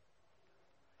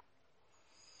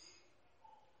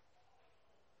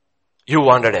 You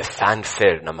wanted a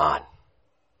fanfare, Naaman.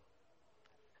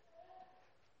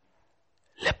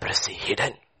 Leprosy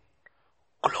hidden,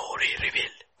 glory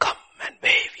revealed. Come and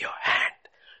wave your hand.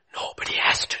 Nobody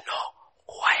has to know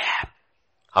who I am.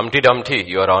 Humpty Dumpty,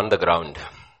 you are on the ground,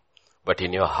 but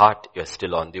in your heart you are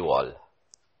still on the wall.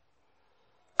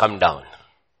 Come down.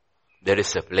 There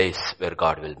is a place where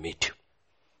God will meet you.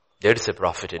 There is a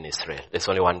prophet in Israel. There's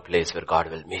only one place where God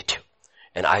will meet you.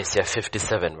 In Isaiah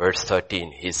 57 verse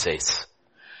 13, he says,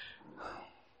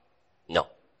 no.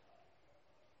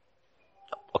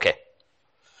 Okay.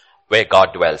 Where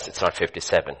God dwells, it's not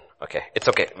 57. Okay. It's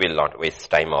okay. We'll not waste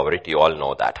time over it. You all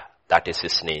know that. That is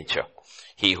his nature.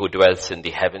 He who dwells in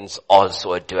the heavens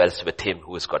also dwells with him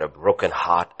who has got a broken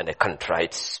heart and a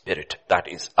contrite spirit. That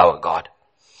is our God.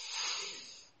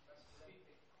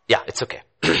 Yeah, it's okay.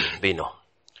 We know.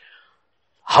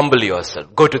 Humble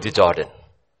yourself. Go to the Jordan.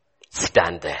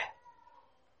 Stand there.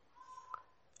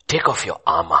 Take off your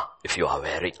armor if you are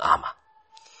wearing armor.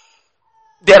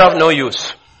 They are of no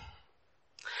use.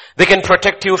 They can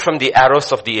protect you from the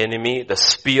arrows of the enemy, the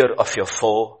spear of your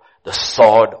foe, the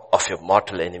sword of your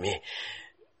mortal enemy.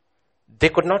 They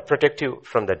could not protect you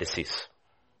from the disease.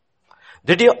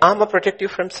 Did your armor protect you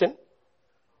from sin?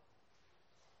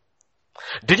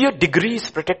 Did your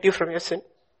degrees protect you from your sin?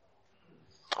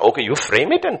 Okay, you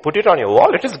frame it and put it on your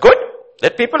wall. It is good.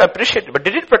 Let people appreciate it. But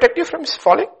did it protect you from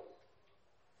falling?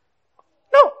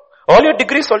 No. All your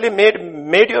degrees only made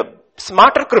you a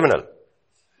smarter criminal.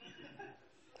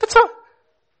 That's all.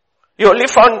 You only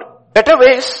found better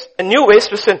ways and new ways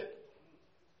to sin.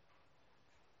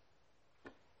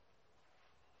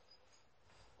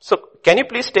 can you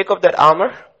please take off that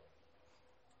armor?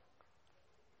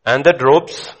 And the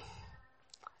robes?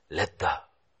 Let the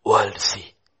world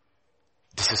see.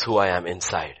 This is who I am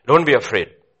inside. Don't be afraid.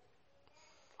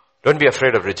 Don't be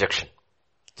afraid of rejection.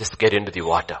 Just get into the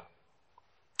water.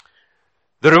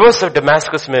 The rivers of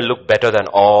Damascus may look better than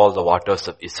all the waters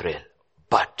of Israel,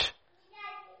 but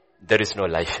there is no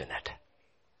life in it.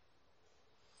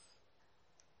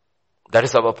 That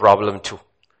is our problem too.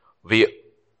 We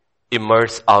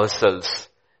immerse ourselves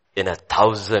in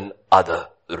 1,000 other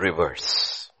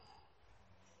rivers.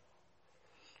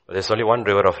 But there's only one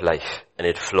river of life, and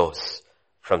it flows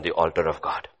from the altar of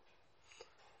God.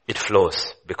 It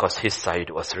flows because His side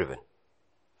was riven.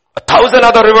 1,000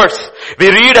 other rivers. We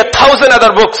read 1,000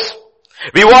 other books.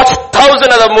 We watch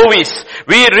 1,000 other movies.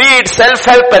 We read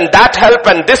self-help and that help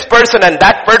and this person and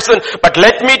that person. But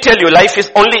let me tell you, life is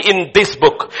only in this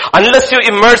book. Unless you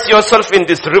immerse yourself in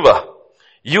this river,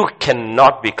 you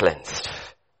cannot be cleansed.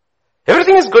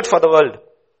 Everything is good for the world,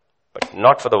 but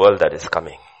not for the world that is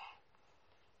coming.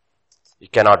 You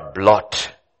cannot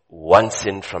blot one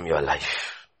sin from your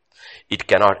life. It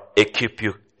cannot equip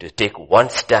you to take one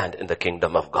stand in the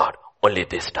kingdom of God. Only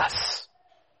this does.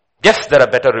 Yes, there are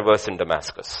better rivers in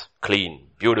Damascus. Clean,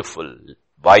 beautiful,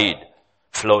 wide,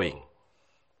 flowing.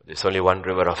 There's only one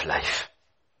river of life.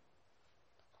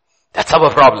 That's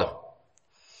our problem.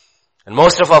 And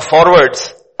most of our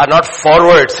forwards are not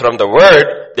forwards from the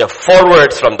word, they are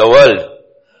forwards from the world.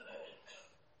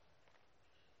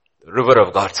 The river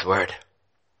of God's word.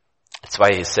 That's why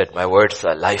He said, my words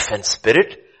are life and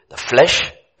spirit. The flesh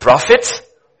profits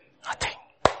nothing.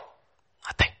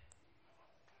 Nothing.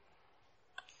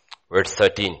 Verse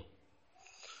 13.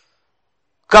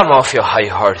 Come off your high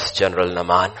horse, General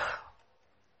Naaman.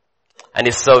 And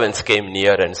his servants came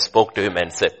near and spoke to him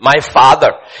and said, my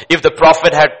father, if the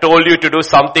prophet had told you to do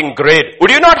something great,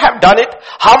 would you not have done it?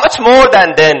 How much more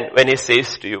than then when he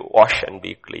says to you, wash and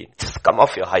be clean? Just come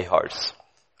off your high horse.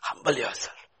 Humble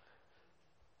yourself.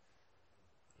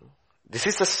 This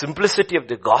is the simplicity of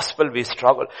the gospel we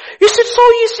struggle. Is it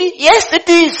so easy? Yes, it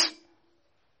is.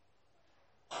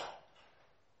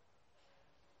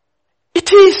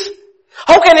 It is.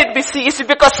 How can it be easy?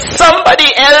 Because somebody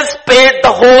else paid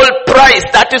the whole price.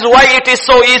 That is why it is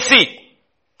so easy.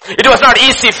 It was not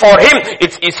easy for him.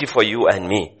 It's easy for you and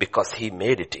me because he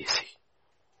made it easy.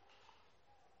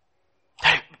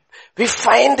 We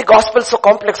find the gospel so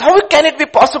complex. How can it be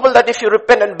possible that if you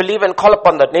repent and believe and call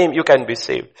upon that name, you can be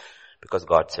saved? Because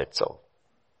God said so.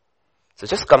 So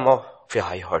just come off your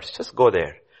high horse. Just go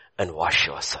there and wash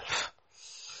yourself.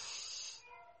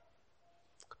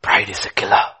 Pride is a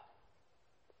killer.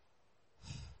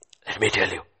 Let me tell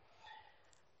you.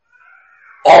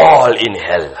 All in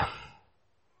hell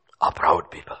are proud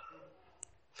people.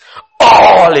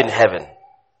 All in heaven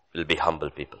will be humble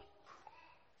people.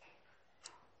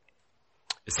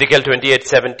 Ezekiel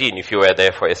 28:17, if you were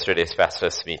there for yesterday's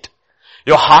pastor's meet.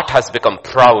 Your heart has become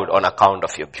proud on account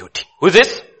of your beauty. Who is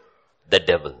this? The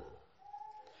devil.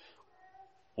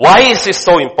 Why is this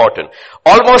so important?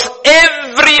 Almost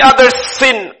every other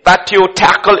sin that you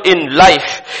tackle in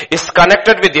life is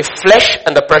connected with the flesh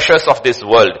and the pressures of this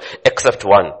world, except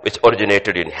one which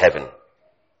originated in heaven.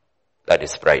 That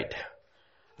is pride.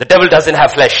 The devil doesn't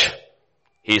have flesh.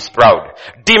 He is proud.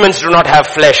 Demons do not have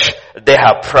flesh. They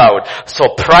have proud.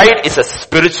 So pride is a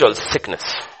spiritual sickness.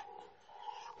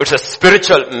 It's a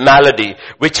spiritual malady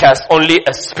which has only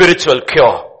a spiritual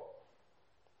cure.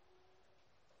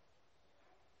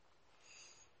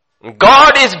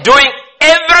 God is doing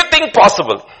everything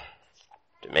possible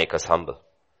to make us humble.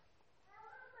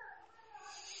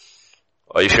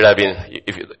 Or you should have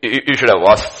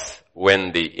watched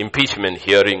when the impeachment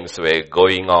hearings were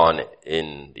going on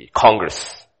in the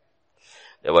Congress.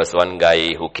 There was one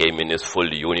guy who came in his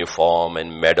full uniform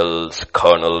and medals,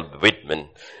 Colonel Whitman,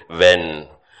 when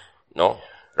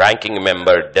ranking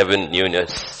member Devin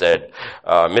Nunes said,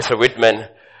 Mr. Whitman,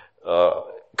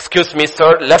 excuse me,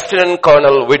 sir, Lieutenant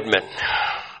Colonel Whitman.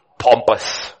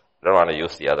 Pompous. Don't want to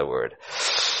use the other word.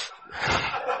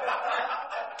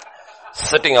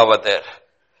 Sitting over there,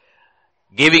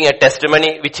 giving a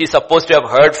testimony which he's supposed to have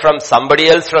heard from somebody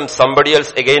else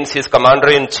against his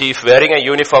commander-in-chief, wearing a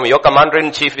uniform. Your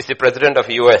commander-in-chief is the president of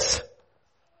US.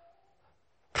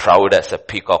 Proud as a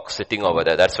peacock sitting over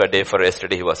there. That's why day for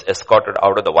yesterday he was escorted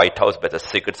out of the White House by the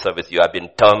Secret Service. You have been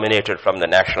terminated from the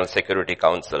National Security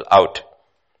Council. Out.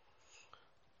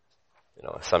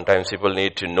 Sometimes people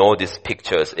need to know these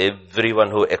pictures. Everyone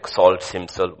who exalts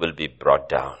himself will be brought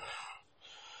down.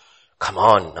 Come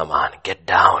on, Naaman, get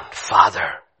down.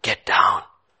 Father, get down.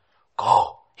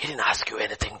 Go. He didn't ask you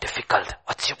anything difficult.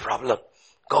 What's your problem?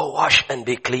 Go wash and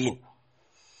be clean.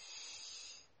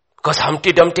 Because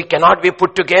Humpty Dumpty cannot be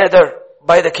put together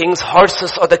by the king's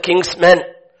horses or the king's men.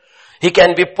 He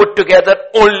can be put together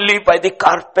only by the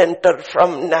carpenter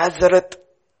from Nazareth.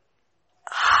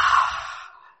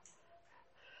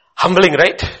 Humbling,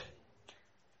 right?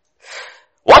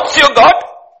 What's your God?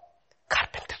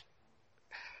 Carpenter.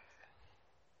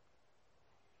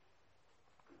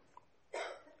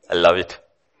 I love it.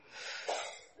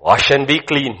 Wash and be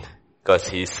clean, because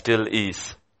he still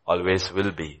is, always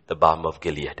will be the balm of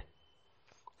Gilead.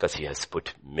 Because he has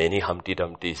put many Humpty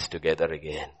Dumptys together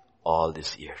again all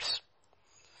these years.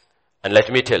 And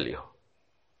let me tell you,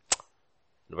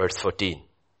 verse 14.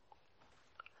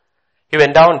 He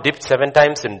went down, dipped 7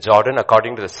 times in Jordan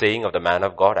according to the saying of the man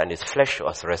of God, and his flesh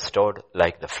was restored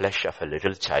like the flesh of a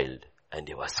little child, and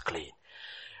he was clean.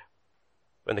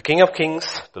 When the King of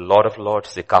Kings, the Lord of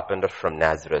Lords, the carpenter from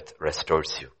Nazareth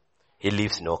restores you, he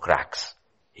leaves no cracks.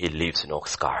 He leaves no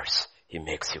scars. He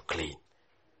makes you clean.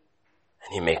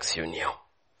 And he makes you new.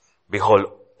 Behold,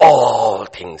 all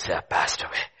things have passed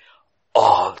away.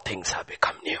 All things have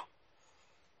become new.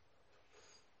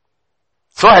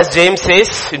 So as James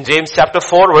says in James chapter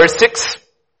 4 verse 6,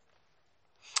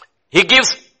 he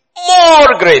gives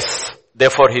more grace.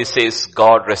 Therefore he says,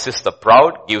 God resists the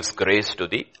proud, gives grace to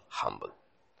the humble.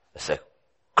 So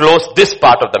close this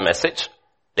part of the message.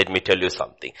 Let me tell you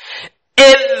something.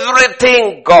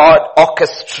 Everything God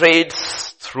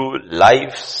orchestrates through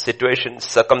life, situations,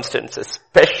 circumstances,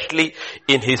 especially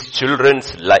in his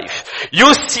children's life.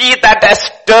 You see that as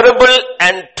terrible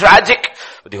and tragic.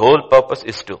 The whole purpose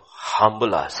is to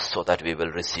humble us so that we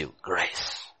will receive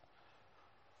grace.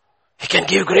 He can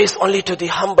give grace only to the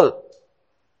humble.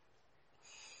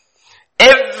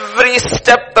 Every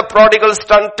step the prodigal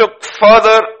son took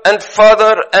further and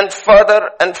further and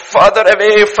further and further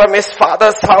away from his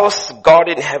father's house, God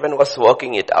in heaven was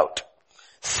working it out.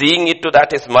 Seeing it to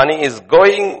that his money is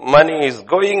going,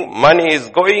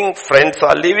 friends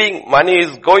are leaving, money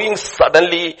is going,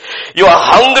 suddenly you are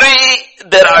hungry,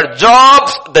 there are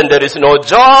jobs, then there is no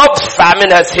jobs, famine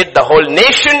has hit the whole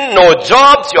nation, no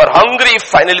jobs, you are hungry,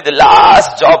 finally the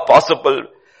last job possible,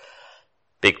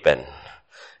 pig pen.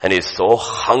 And he's so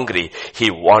hungry, he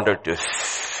wanted to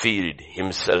feed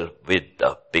himself with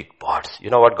the big pots. You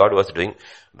know what God was doing?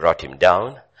 Brought him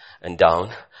down and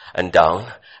down and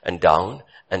down and down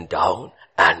and down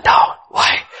and down.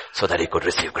 Why? So that he could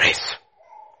receive grace.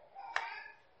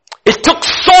 It took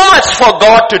so much for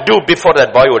God to do before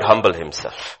that boy would humble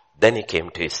himself. Then he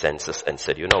came to his senses and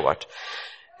said, you know what?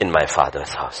 In my father's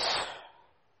house.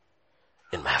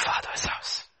 In my father's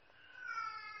house.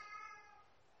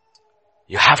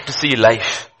 You have to see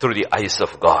life through the eyes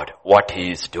of God, what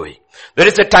he is doing. There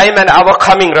is a time and hour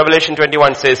coming, Revelation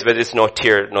 21 says, where there is no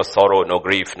tear, no sorrow, no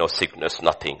grief, no sickness,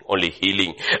 nothing. Only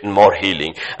healing and more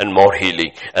healing and more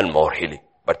healing and more healing.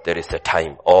 But there is a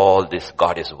time, all this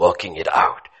God is working it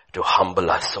out to humble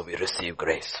us so we receive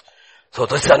grace. So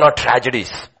those are not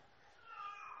tragedies.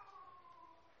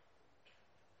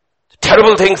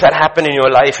 Terrible things that happen in your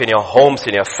life, in your homes,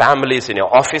 in your families, in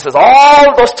your offices,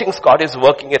 all those things God is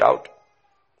working it out.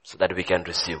 So that we can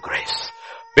receive grace.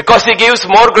 Because he gives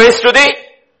more grace to the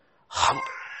humble.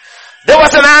 There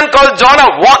was a man called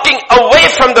Jonah walking away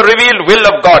from the revealed will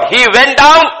of God. He went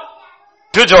down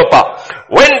to Joppa,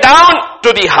 went down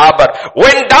to the harbor,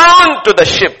 went down to the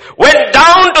ship, went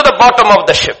down to the bottom of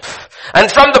the ship. And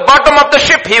from the bottom of the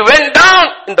ship, he went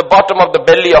down in the bottom of the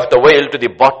belly of the whale to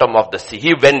the bottom of the sea.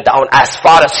 He went down as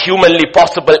far as humanly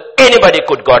possible. Anybody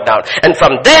could go down. And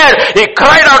from there, he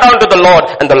cried out unto the Lord,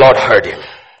 and the Lord heard him.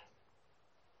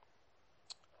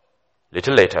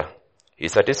 Little later,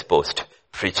 he's at his post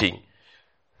preaching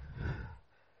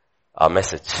a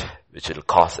message which will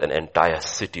cause an entire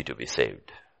city to be saved.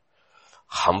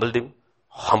 Humbled him,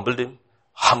 humbled him,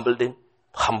 humbled him,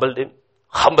 humbled him,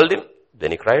 humbled him.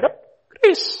 Then he cried out,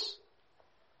 grace.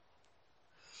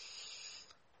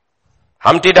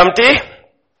 Humpty Dumpty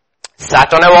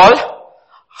sat on a wall.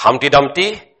 Humpty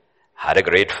Dumpty had a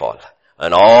great fall.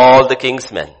 And all the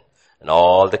king's men and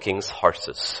all the king's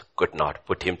horses could not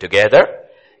put him together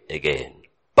again.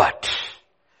 But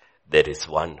there is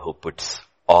one who puts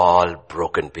all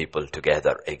broken people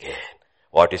together again.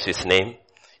 What is his name?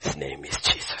 His name is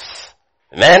Jesus.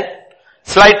 Amen?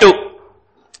 Slide 2.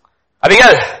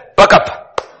 Abigail, perk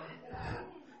up.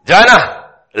 Joanna,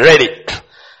 ready.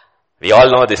 We all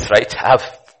know this, right? I've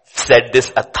said this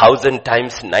 1,000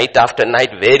 times, night after night,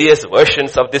 various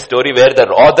versions of this story where the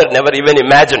author never even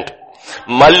imagined.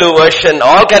 Mallu version,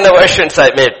 all kind of versions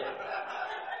I made.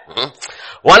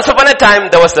 Once upon a time,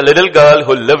 there was a little girl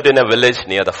who lived in a village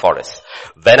near the forest.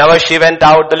 Whenever she went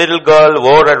out, the little girl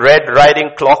wore a red riding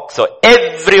cloak, so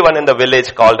everyone in the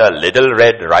village called her Little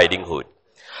Red Riding Hood.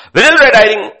 Little Red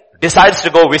Riding decides to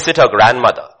go visit her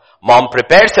grandmother. Mom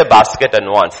prepares a basket and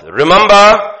warns,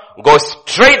 remember, go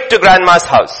straight to grandma's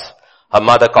house. Her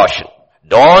mother cautioned,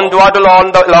 don't waddle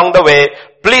along the way.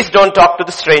 Please don't talk to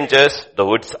the strangers. The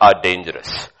woods are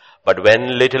dangerous. But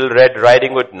when Little Red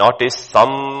Riding Hood noticed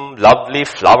some lovely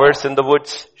flowers in the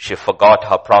woods, she forgot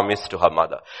her promise to her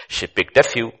mother. She picked a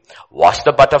few, watched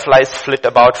the butterflies flit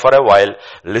about for a while,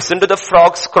 listened to the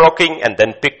frogs croaking, and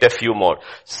then picked a few more.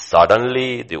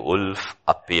 Suddenly, the wolf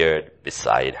appeared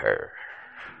beside her.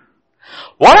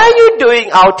 What are you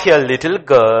doing out here, little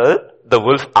girl? The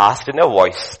wolf asked in a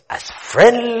voice as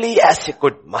friendly as he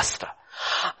could muster.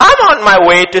 I'm on my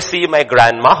way to see my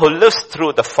grandma who lives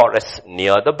through the forest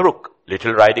near the brook,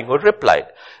 Little Riding Hood replied.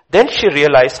 Then she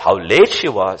realized how late she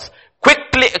was,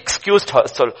 quickly excused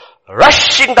herself,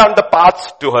 rushing down the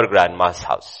path to her grandma's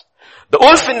house. The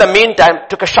wolf in the meantime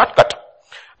took a shortcut.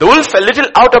 The wolf, a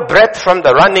little out of breath from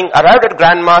the running, arrived at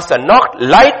grandma's and knocked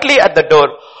lightly at the door.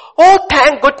 Oh,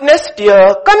 thank goodness,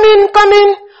 dear. Come in, come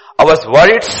in. I was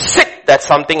worried sick that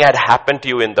something had happened to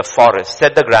you in the forest,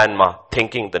 said the grandma,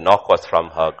 thinking the knock was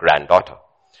from her granddaughter.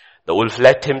 The wolf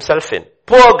let himself in.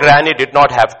 Poor granny did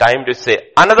not have time to say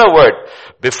another word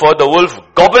before the wolf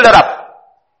gobbled her up.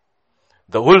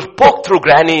 The wolf poked through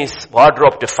granny's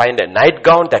wardrobe to find a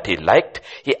nightgown that he liked.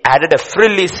 He added a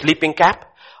frilly sleeping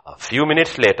cap. A few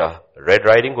minutes later, Red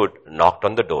Riding Hood knocked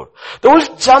on the door. The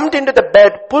wolf jumped into the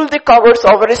bed, pulled the covers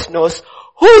over his nose.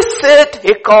 Who is it?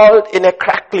 He called in a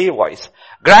crackly voice.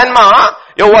 Grandma,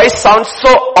 your voice sounds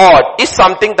so odd. Is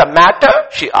something the matter?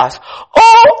 She asked.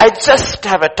 Oh, I just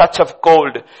have a touch of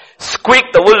cold.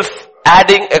 Squeaked the wolf,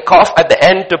 adding a cough at the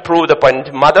end to prove the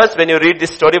point. Mothers, when you read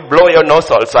this story, blow your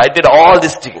nose also. I did all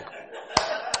this thing.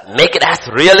 Make it as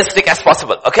realistic as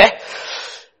possible, okay?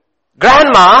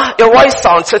 Grandma, your voice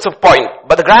sounds such a point.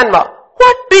 But the grandma,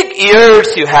 what big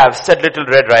ears you have, said Little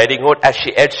Red Riding Hood as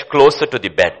she edged closer to the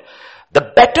bed.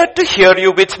 The better to hear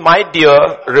you with, my dear,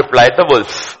 replied the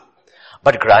wolf.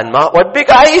 But grandma, what big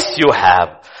eyes you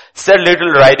have, said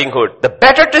Little Riding Hood. The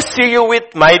better to see you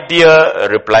with, my dear,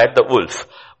 replied the wolf.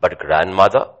 But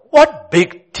grandmother, what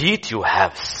big teeth you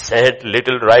have, said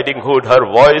Little Riding Hood, her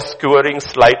voice quivering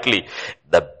slightly.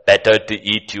 The better to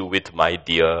eat you with, my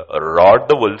dear, roared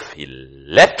the wolf. He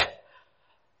leapt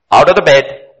out of the bed,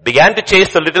 began to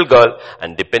chase the little girl,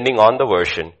 and depending on the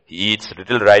version, he eats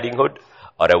Little Riding Hood,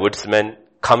 or a woodsman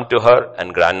come to her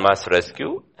and grandma's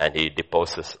rescue, and he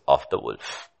disposes of the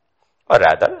wolf. Or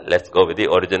rather, let's go with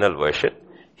the original version.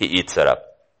 He eats her up.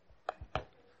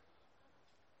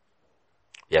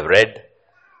 We have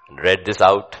read this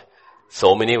out,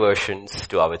 so many versions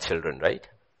to our children, right?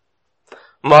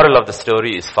 Moral of the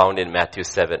story is found in Matthew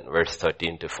 7, verse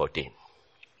 13 to 14.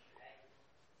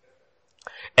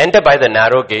 Enter by the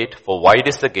narrow gate, for wide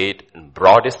is the gate and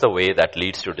broad is the way that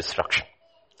leads to destruction.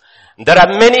 There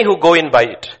are many who go in by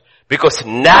it, because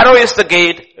narrow is the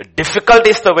gate, difficult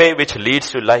is the way which leads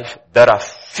to life. There are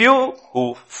few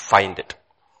who find it.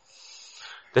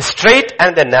 The straight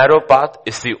and the narrow path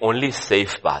is the only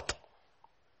safe path.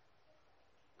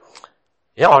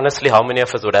 Yeah, honestly, how many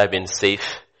of us would have been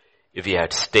safe if we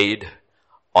had stayed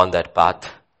on that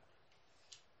path?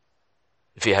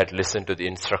 If we had listened to the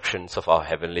instructions of our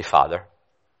Heavenly Father?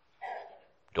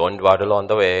 Don't waddle on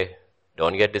the way.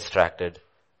 Don't get distracted.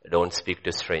 Don't speak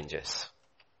to strangers.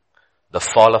 The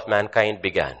fall of mankind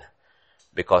began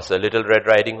because the Little Red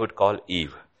Riding Hood called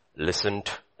Eve listened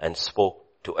and spoke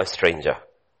to a stranger.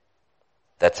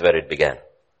 That's where it began.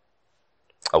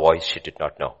 A voice she did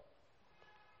not know.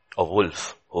 A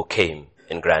wolf who came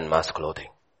in grandma's clothing.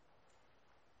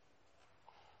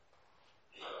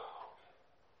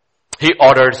 He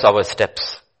orders our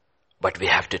steps, but we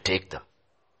have to take them.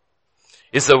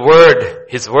 His word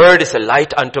is a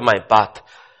light unto my path,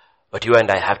 but you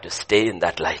and I have to stay in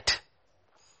that light.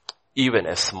 Even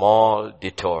a small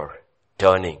detour,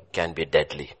 turning, can be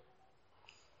deadly.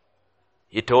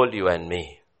 He told you and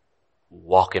me,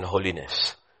 walk in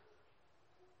holiness.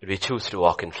 We choose to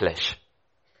walk in flesh.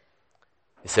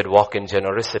 He said, walk in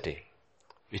generosity.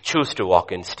 We choose to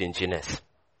walk in stinginess.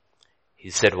 He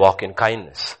said, walk in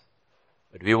kindness.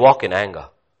 But we walk in anger.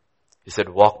 He said,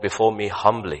 walk before me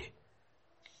humbly.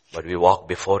 But we walk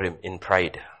before him in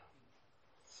pride.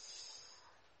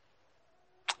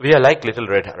 We are like Little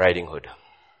Red Riding Hood.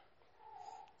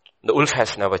 The wolf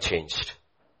has never changed.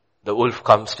 The wolf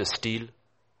comes to steal,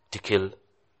 to kill,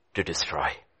 to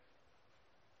destroy.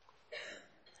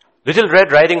 Little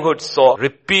Red Riding Hood saw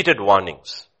repeated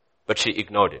warnings, but she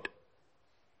ignored it.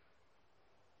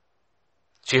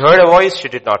 She heard a voice she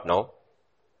did not know.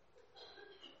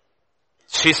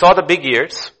 She saw the big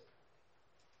ears.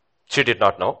 She did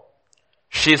not know.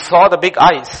 She saw the big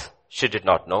eyes. She did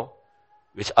not know,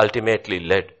 which ultimately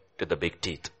led to the big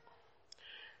teeth.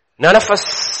 None of us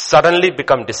suddenly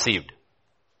become deceived.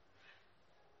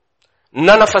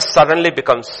 None of us suddenly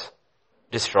becomes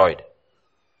destroyed.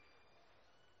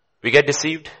 We get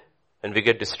deceived and we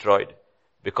get destroyed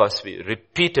because we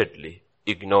repeatedly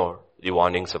ignore the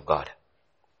warnings of God.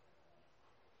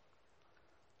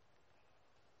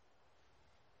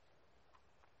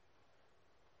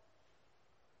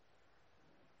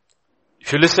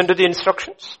 If you listen to the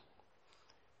instructions,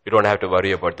 you don't have to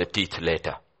worry about the teeth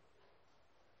later.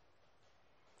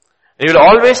 You will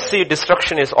always see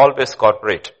destruction is always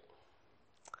corporate.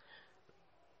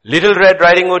 Little Red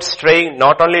Riding Hood straying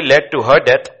not only led to her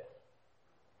death,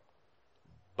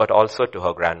 but also to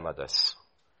her grandmother's.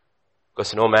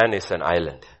 Because no man is an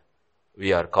island.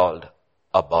 We are called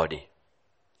a body.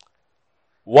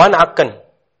 One Achan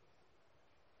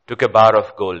took a bar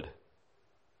of gold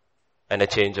and a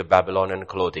change of Babylonian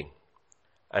clothing.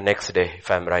 And next day,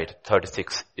 if I'm right,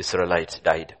 36 Israelites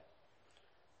died.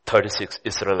 36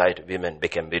 Israelite women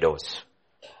became widows.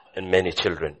 And many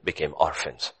children became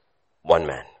orphans. One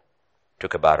man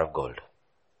took a bar of gold.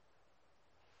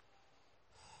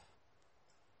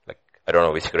 Like, I don't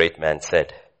know which great man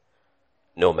said,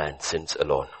 no man sins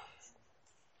alone.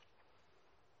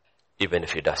 Even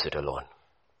if he does it alone,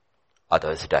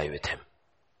 others die with him.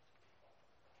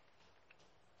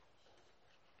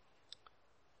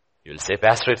 You'll say,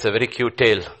 Pastor, it's a very cute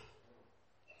tale,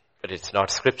 but it's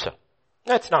not scripture.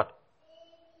 No, it's not.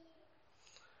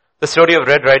 The story of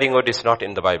Red Riding Hood is not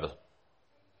in the Bible.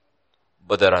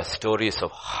 But there are stories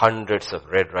of hundreds of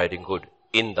Red Riding Hood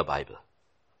in the Bible.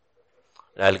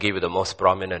 And I'll give you the most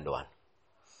prominent one.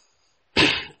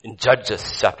 In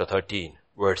Judges chapter 13,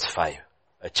 verse 5,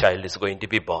 a child is going to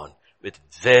be born with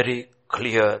very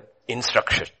clear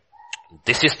instruction.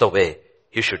 This is the way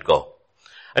he should go.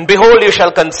 And behold, you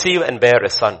shall conceive and bear a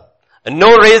son. And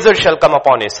no razor shall come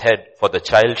upon his head, for the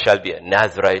child shall be a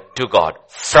Nazarite to God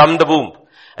from the womb.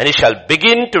 And he shall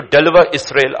begin to deliver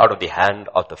Israel out of the hand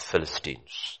of the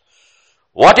Philistines.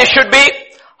 What he should be,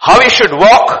 how he should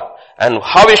walk, and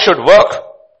how he should work,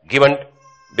 given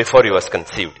before he was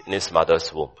conceived in his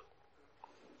mother's womb.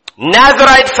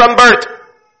 Nazarite from birth.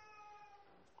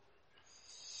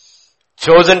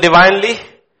 Chosen divinely,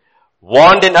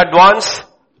 warned in advance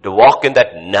to walk in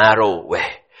that narrow way.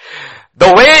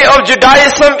 The way of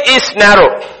Judaism is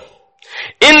narrow.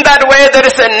 In that way there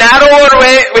is a narrower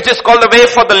way which is called the way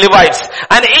for the Levites.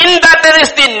 And in that there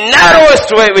is the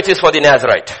narrowest way which is for the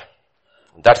Nazarite.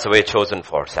 That's the way chosen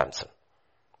for Samson.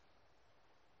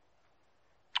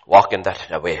 Walk in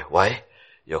that way. Why?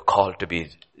 You're called to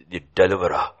be the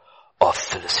deliverer of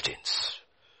Philistines.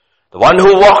 The one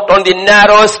who walked on the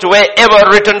narrowest way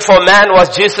ever written for man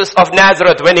was Jesus of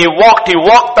Nazareth. When he walked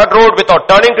that road without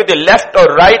turning to the left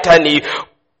or right, and he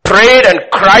prayed and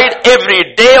cried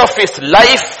every day of his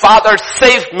life, Father,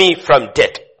 save me from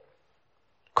death.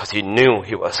 Because he knew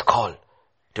he was called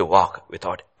to walk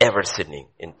without ever sinning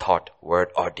in thought,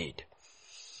 word or deed.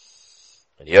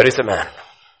 And here is a man.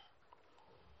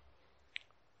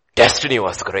 Destiny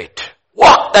was great.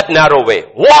 Walk that narrow way.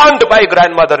 Warned by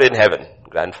grandmother in heaven.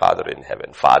 Grandfather in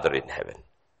heaven, father in heaven.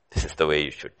 This is the way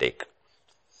you should take.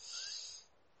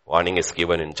 Warning is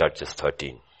given in Judges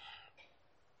 13.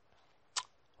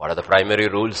 What are the primary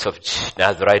rules of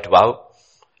Nazarite vow?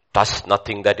 Touch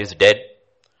nothing that is dead.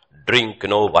 Drink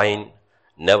no wine.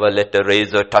 Never let a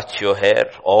razor touch your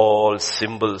hair. All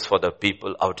symbols for the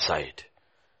people outside.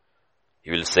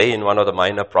 He will say in one of the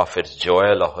minor prophets,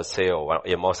 Joel or Hosea or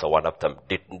Amos or one of them,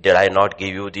 did I not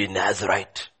give you the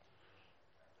Nazarite?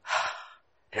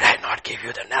 Did I not give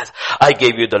you the Nazarite? I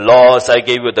gave you the laws, I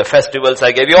gave you the festivals,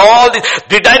 I gave you all this.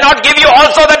 Did I not give you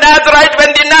also the Nazarite?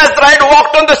 When the Nazarite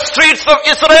walked on the streets of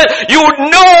Israel, you would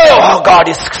know God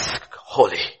is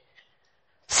holy.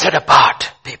 Set apart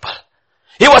people.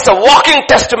 He was a walking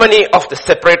testimony of the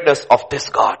separateness of this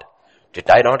God. Did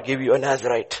I not give you a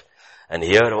Nazarite? And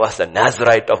here was the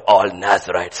Nazarite of all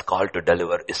Nazarites called to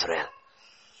deliver Israel.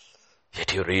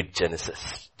 Yet you read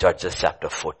Judges chapter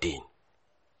 14.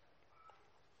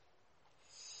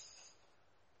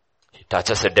 He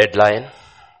touches a dead lion.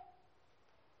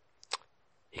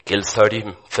 He kills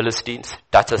 30 Philistines,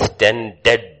 touches 10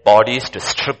 dead bodies to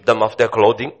strip them of their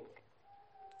clothing.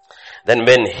 Then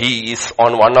when he is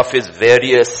on one of his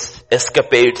various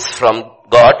escapades from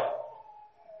God,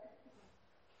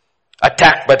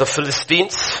 attacked by the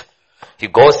Philistines, he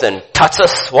goes and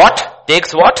touches what?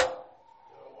 Takes what?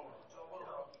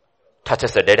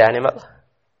 Touches a dead animal.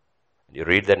 You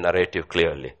read the narrative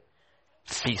clearly.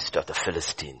 Feast of the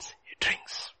Philistines, he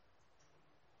drinks.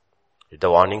 Did the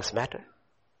warnings matter?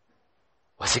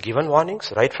 Was he given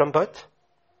warnings right from birth?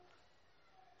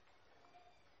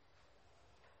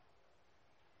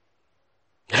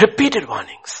 Repeated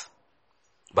warnings.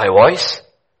 By voice,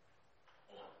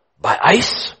 by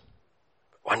eyes.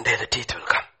 One day the teeth will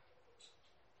come.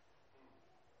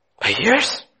 By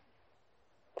ears,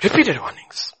 repeated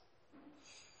warnings.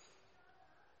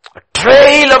 A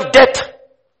trail of death,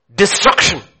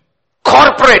 destruction,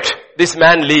 corporate, this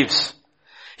man leaves.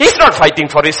 He's not fighting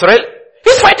for Israel.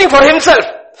 He's fighting for himself.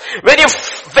 When,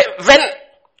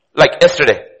 like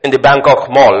yesterday in the Bangkok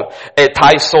mall, a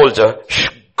Thai soldier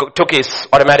took his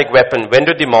automatic weapon, went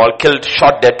to the mall, killed,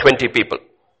 shot dead 20 people.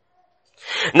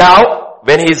 Now,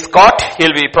 when he's caught,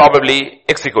 he'll be probably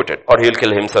executed or he'll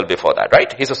kill himself before that,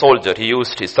 right? He's a soldier. He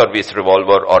used his service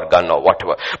revolver or gun or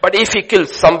whatever. But if he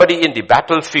kills somebody in the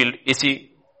battlefield, is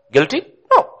he guilty?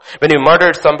 No. When he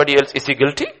murdered somebody else, is he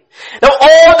guilty? Now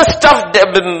all the stuff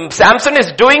that Samson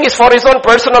is doing is for his own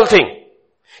personal thing.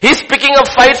 He's picking up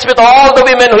fights with all the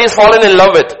women who he's fallen in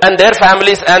love with and their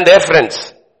families and their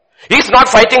friends. He's not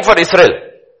fighting for Israel.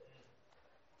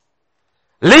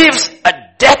 Leaves a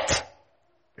death,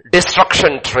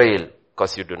 destruction trail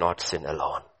because you do not sin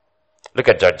alone. Look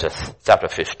at Judges chapter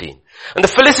 15. And the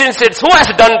Philistines said, who has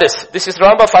done this? This is,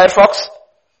 remember Firefox?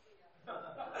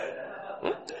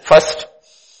 First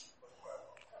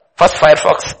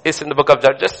Firefox is in the book of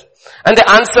Judges. And they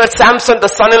answered Samson, the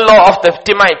son-in-law of the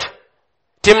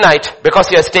Timnite, because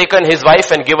he has taken his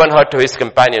wife and given her to his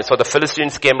companion. So the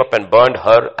Philistines came up and burned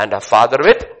her and her father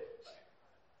with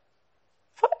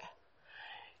fire.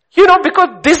 You know,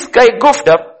 because this guy goofed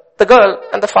up, the girl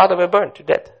and the father were burned to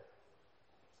death.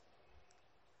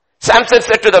 Samson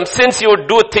said to them, since you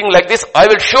do a thing like this, I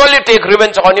will surely take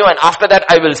revenge on you and after that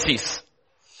I will cease.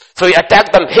 So he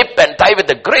attacked them hip and thigh with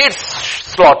a great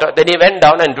slaughter. Then he went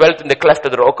down and dwelt in the cleft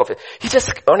of the rock of it. He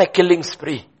just on a killing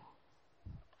spree.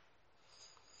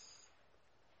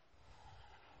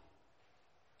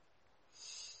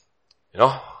 You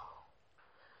know,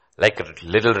 like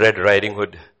little Red Riding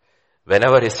Hood,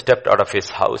 whenever he stepped out of his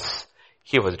house,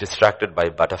 he was distracted by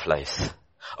butterflies.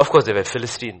 Of course, they were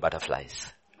Philistine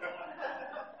butterflies.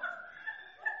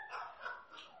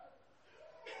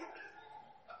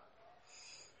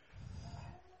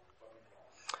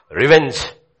 Revenge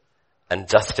and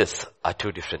justice are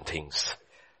two different things.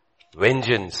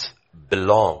 Vengeance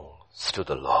belongs to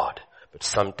the Lord, but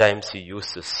sometimes he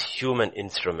uses human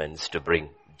instruments to bring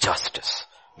justice.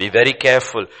 Be very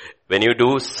careful. When you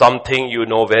do something, you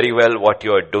know very well what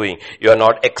you are doing. You are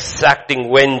not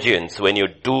exacting vengeance. When you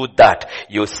do that,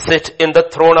 you sit in the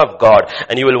throne of God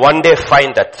and you will one day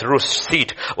find that through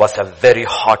seat was a very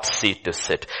hot seat to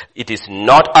sit. It is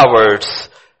not ours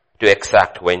to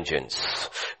exact vengeance.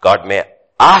 God may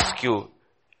ask you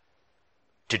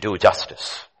to do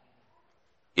justice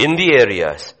in the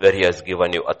areas where he has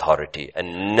given you authority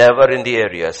and never in the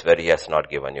areas where he has not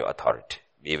given you authority.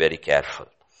 Be very careful.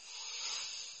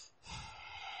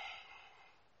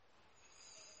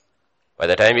 By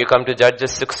the time you come to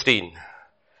Judges 16,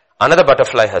 another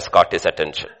butterfly has caught his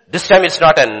attention. This time it's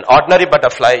not an ordinary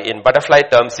butterfly. In butterfly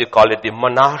terms, you call it the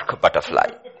monarch butterfly.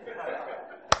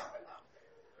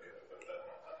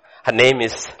 Her name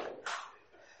is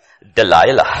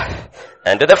Delilah.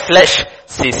 And to the flesh,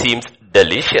 she seems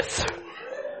delicious.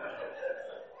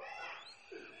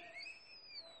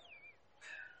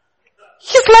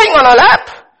 He's lying on her lap.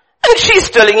 And she's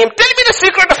telling him, tell me the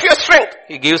secret of your strength.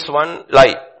 He gives one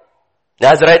lie.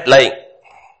 Nazarite lying.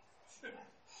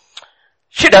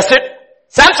 She does it.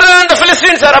 Samson, the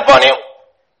Philistines are upon you.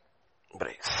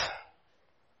 Breaks.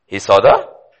 He saw the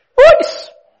voice.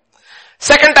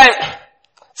 Second time.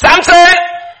 Samson!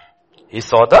 He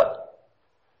saw the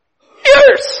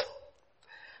ears.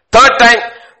 Third time.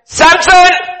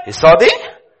 Samson! He saw the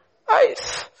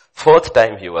eyes. Fourth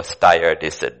time he was tired.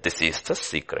 He said, this is the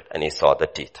secret. And he saw the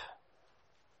teeth.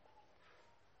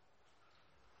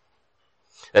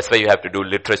 That's why you have to do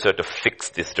literature to fix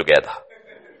this together.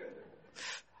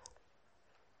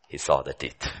 He saw the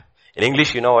teeth. In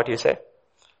English, you know what you say?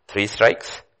 3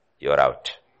 strikes, you're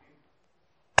out.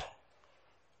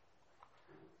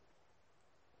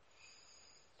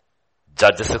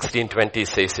 Judges 16:20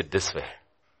 says it this way.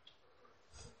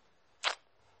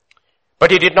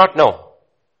 But he did not know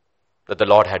that the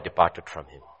Lord had departed from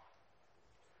him.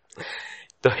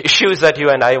 The issue is that you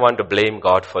and I want to blame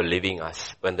God for leaving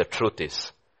us when the truth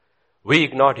is we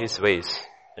ignored his ways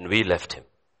and we left him.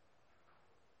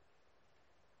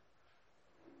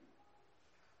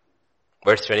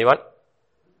 Verse 21.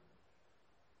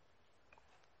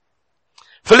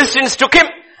 Philistines took him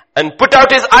and put out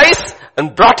his eyes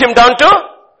and brought him down to,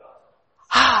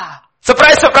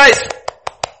 surprise, surprise.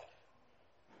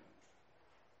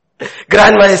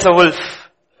 Grandma is a wolf.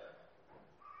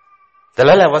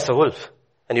 Delilah was a wolf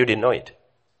and you didn't know it.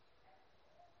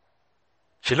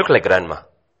 She looked like grandma.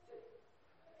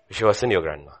 She wasn't your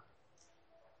grandma.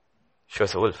 She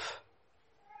was a wolf.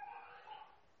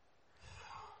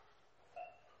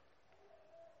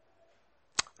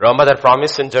 Remember that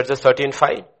promise in Judges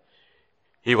 13:5?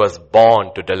 He was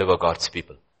born to deliver God's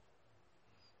people.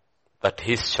 But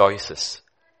his choices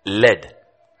led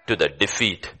to the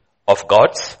defeat of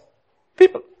God's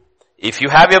people. If you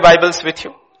have your Bibles with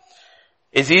you,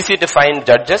 it's easy to find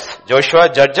Judges,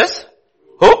 Joshua, Judges,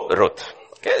 who? Ruth.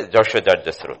 Okay, Joshua,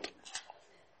 Judges, Ruth.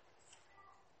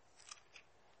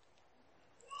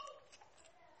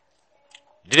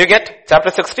 Did you get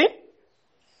chapter 16?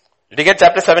 Did you get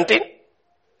chapter 17?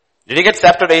 Did you get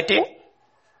chapter 18?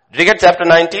 Did you get chapter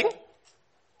 19?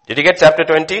 Did you get chapter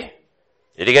 20?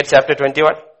 Did you get chapter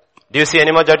 21? Do you see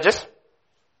any more Judges?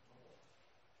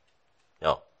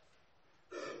 No.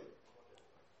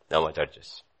 No more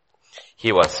Judges.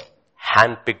 He was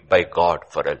handpicked by God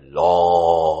for a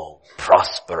long,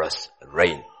 prosperous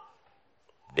reign.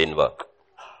 Didn't work.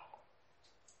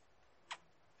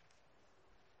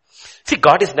 See,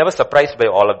 God is never surprised by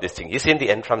all of these things. He's in the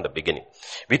end from the beginning.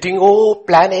 We think, oh,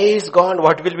 plan A is gone.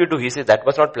 What will we do? He says, that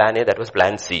was not plan A, that was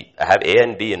plan C. I have A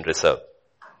and B in reserve.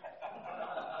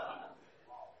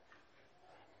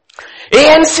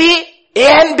 A and C, A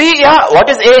and B, yeah. What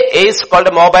is A? A is called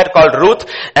a Moabite called Ruth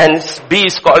and B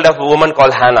is called a woman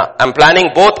called Hannah. I'm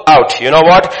planning both out. You know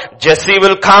what? Jesse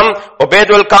will come, Obed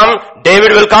will come,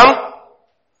 David will come.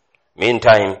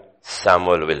 Meantime,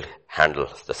 Samuel will handle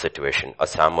the situation, or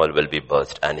Samuel will be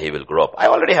birthed and he will grow up. I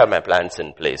already have my plans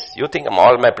in place. You think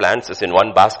all my plans is in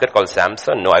one basket called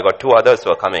Samson? No, I got two others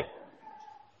who are coming.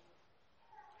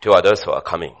 Two others who are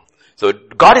coming. So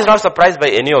God is not surprised by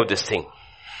any of this thing.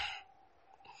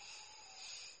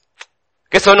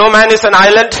 Okay, so no man is an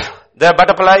island. There are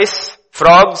butterflies,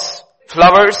 frogs,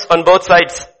 flowers on both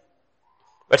sides.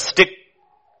 But stick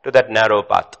to that narrow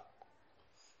path.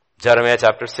 Jeremiah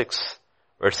chapter 6.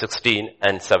 Verse 16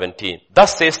 and 17.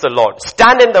 Thus says the Lord,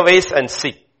 stand in the ways and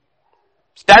see.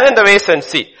 Stand in the ways and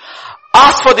see.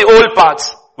 Ask for the old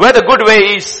paths, where the good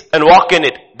way is, and walk in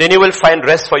it. Then you will find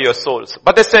rest for your souls.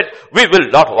 But they said, we will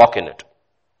not walk in it.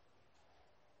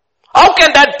 How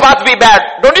can that path be bad?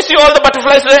 Don't you see all the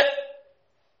butterflies there?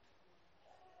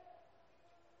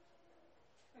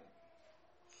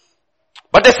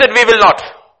 But they said, we will not.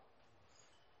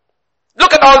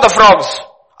 Look at all the frogs.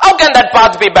 How can that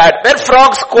path be bad? Where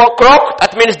frogs croak,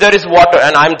 that means there is water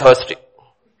and I'm thirsty.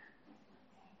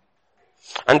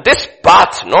 And this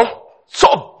path, no,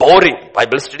 so boring.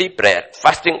 Bible study, prayer,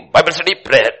 fasting, Bible study,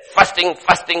 prayer, fasting,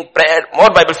 prayer, more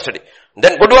Bible study.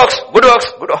 Then good works.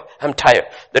 I'm tired.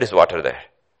 There is water there.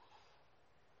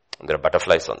 And there are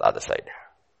butterflies on the other side.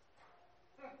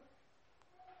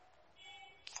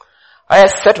 I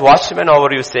have set watchmen over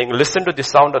you saying, listen to the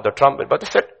sound of the trumpet. But they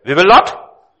said, we will not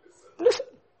listen.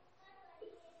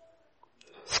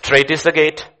 Straight is the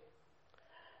gate.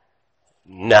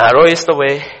 Narrow is the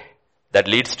way that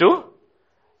leads to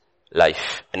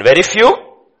life. And very few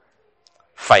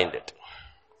find it.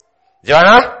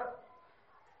 Joanna?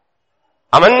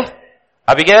 Aman?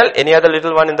 Abigail? Any other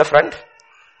little one in the front?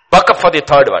 Buck up for the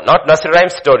third one. Not nursery rhyme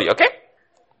story, okay?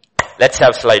 Let's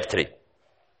have slide 3.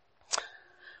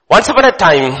 Once upon a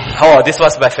time, this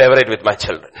was my favorite with my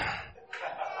children.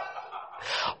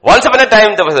 Once upon a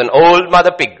time, there was an old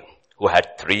mother pig who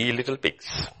had 3 little pigs.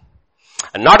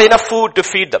 And not enough food to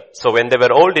feed them. So when they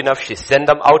were old enough, she sent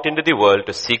them out into the world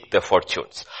to seek their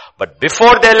fortunes. But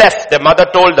before they left, their mother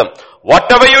told them,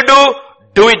 whatever you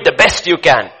do it the best you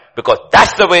can. Because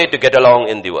that's the way to get along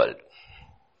in the world.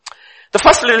 The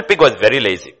first little pig was very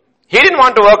lazy. He didn't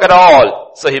want to work at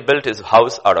all. So he built his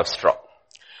house out of straw.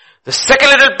 The second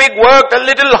little pig worked a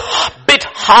little bit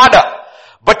harder.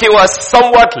 But he was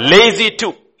somewhat lazy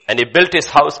too. And he built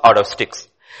his house out of sticks.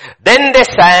 Then they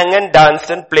sang and danced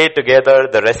and played together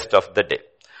the rest of the day.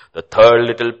 The third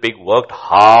little pig worked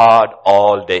hard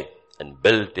all day and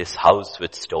built his house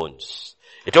with stones.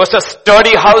 It was a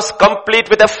sturdy house complete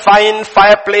with a fine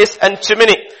fireplace and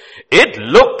chimney. It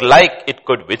looked like it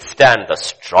could withstand the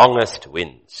strongest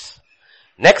winds.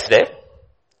 Next day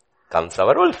comes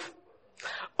our wolf.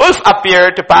 Wolf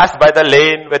appeared to pass by the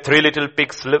lane where 3 little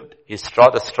pigs lived. He saw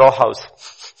the straw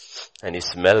house and he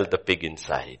smelled the pig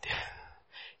inside.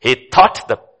 He thought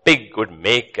the pig would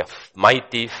make a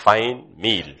mighty fine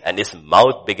meal, and his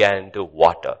mouth began to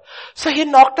water. So he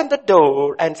knocked on the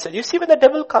door and said, you see, when the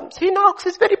devil comes, he knocks,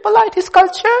 he's very polite, he's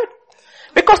cultured.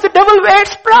 Because the devil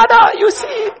wears Prada, you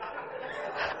see.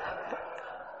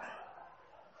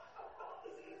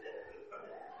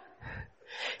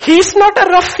 He's not a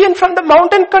ruffian from the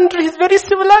mountain country, he's very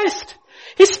civilized.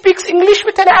 He speaks English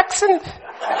with an accent.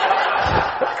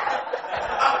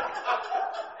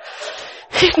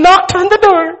 He knocked on the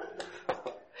door.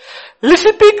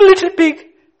 Little pig,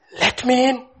 let me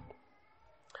in.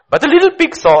 But the little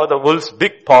pig saw the wolf's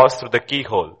big paws through the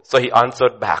keyhole. So he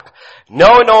answered back,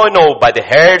 no, by the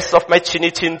hairs of my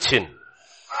chinny chin chin.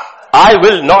 I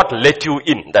will not let you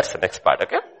in. That's the next part,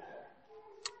 okay?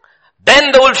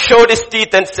 Then the wolf showed his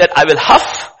teeth and said, I will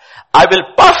huff, I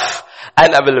will puff,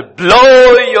 and I will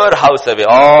blow your house away.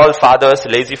 All fathers,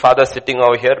 lazy fathers sitting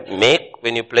over here, make,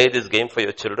 when you play this game for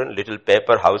your children, little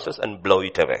paper houses and blow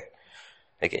it away.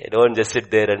 Okay, don't just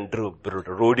sit there and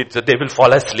root it so they will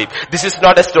fall asleep. This is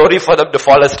not a story for them to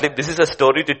fall asleep. This is a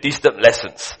story to teach them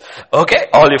lessons. Okay,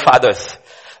 all you fathers.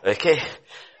 Okay.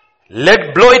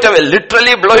 Blow it away,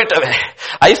 literally blow it away.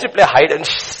 I used to play hide and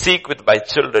seek with my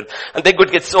children, and they could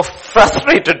get so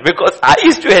frustrated because I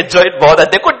used to enjoy it more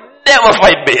that they could never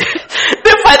fight me.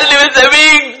 They finally will say,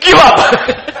 we give up.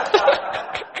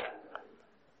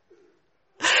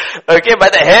 Okay, by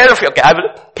the hair of your,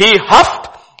 he huffed,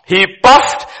 he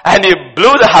puffed, and he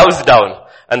blew the house down.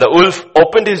 And the wolf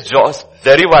opened his jaws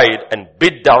very wide and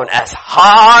bit down as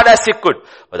hard as he could.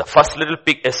 But the first little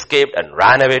pig escaped and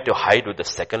ran away to hide with the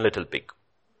second little pig.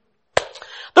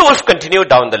 The wolf continued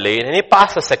down the lane and he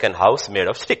passed a second house made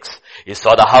of sticks. He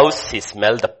saw the house, he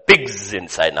smelled the pigs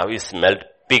inside. Now he smelled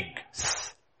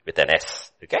pigs with an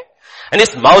S. Okay? And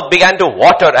his mouth began to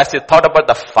water as he thought about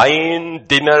the fine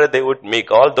dinner they would make.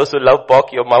 All those who love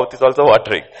pork, your mouth is also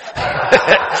watering.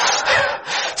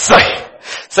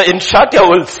 So in short, your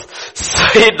wolves. So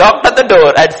he knocked at the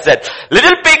door and said,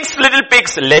 little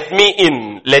pigs, let me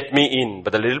in.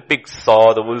 But the little pigs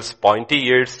saw the wolf's pointy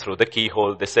ears through the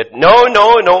keyhole. They said, no,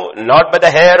 not by the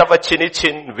hair of a chinny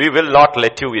chin. We will not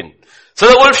let you in. So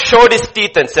the wolf showed his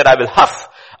teeth and said, I will huff,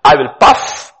 I will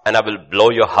puff, and I will blow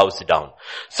your house down.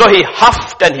 So he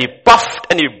huffed and he puffed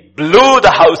and he blew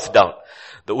the house down.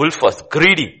 The wolf was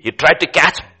greedy. He tried to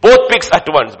catch both pigs at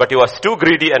once, but he was too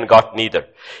greedy and got neither.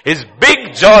 His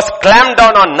big jaws clamped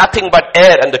down on nothing but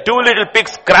air, and the two little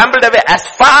pigs scrambled away as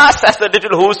fast as the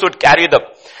little hoofs would carry them.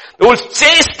 The wolf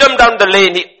chased them down the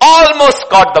lane. He almost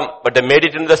caught them, but they made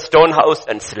it into the stone house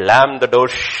and slammed the door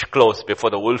closed before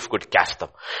the wolf could catch them.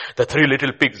 The three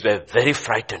little pigs were very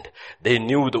frightened. They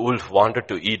knew the wolf wanted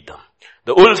to eat them.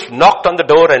 The wolf knocked on the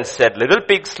door and said, little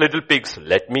pigs,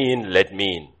 let me in, let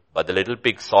me in. But the little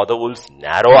pigs saw the wolf's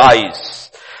narrow eyes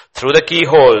through the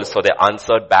keyhole, so they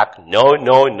answered back, no,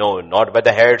 not by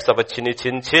the hairs of a chinny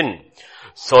chin chin.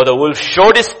 So the wolf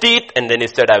showed his teeth and then he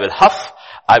said, I will huff,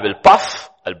 I will puff,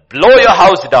 I'll blow your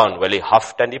house down. Well, he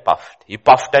huffed and he puffed. He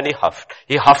puffed and he huffed.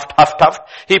 He huffed,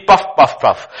 he puffed,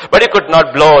 puff. But he could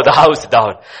not blow the house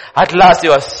down. At last he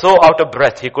was so out of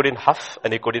breath, he couldn't huff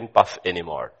and he couldn't puff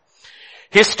anymore.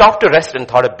 He stopped to rest and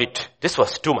thought a bit. This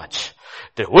was too much.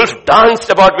 The wolf danced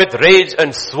about with rage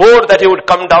and swore that he would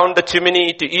come down the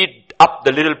chimney to eat up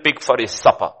the little pig for his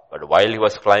supper. But while he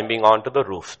was climbing onto the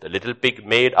roof, the little pig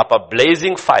made up a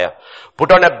blazing fire,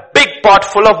 put on a big pot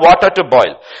full of water to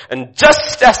boil. And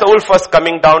just as the wolf was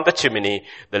coming down the chimney,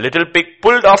 the little pig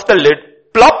pulled off the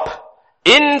lid, plop!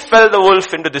 In fell the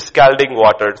wolf into the scalding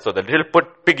water. So the little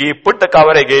piggy put the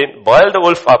cover again, boiled the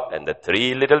wolf up, and the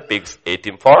three little pigs ate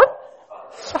him for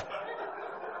supper.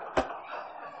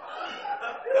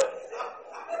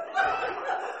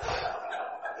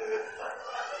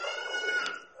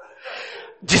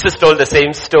 Jesus told the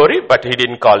same story, but he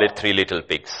didn't call it three little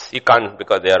pigs. He can't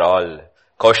because they are all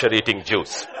kosher eating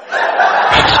Jews.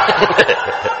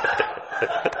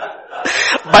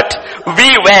 But we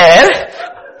were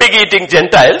pig eating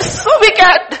Gentiles, so we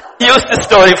can use this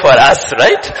story for us,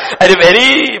 right? And if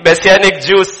any Messianic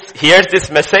Jews hears this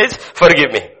message,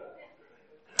 forgive me.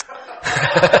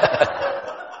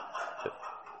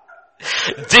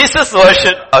 Jesus'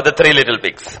 version of the three little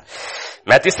pigs.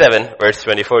 Matthew 7, verse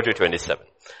 24 to 27.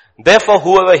 Therefore,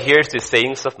 whoever hears these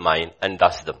sayings of mine and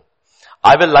does them,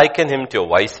 I will liken him to a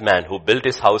wise man who built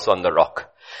his house on the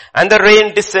rock. And the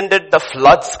rain descended, the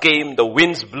floods came, the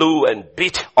winds blew and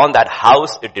beat on that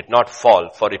house. It did not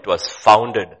fall, for it was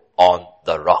founded on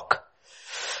the rock.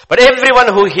 But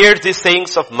everyone who hears these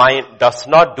sayings of mine does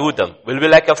not do them will be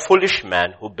like a foolish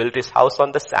man who built his house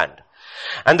on the sand.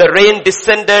 And the rain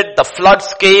descended, the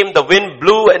floods came, the wind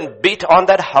blew and beat on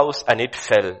that house, and it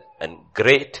fell, and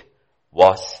great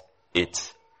was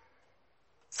its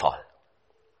fall.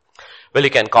 Well, you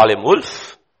can call him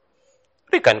wolf,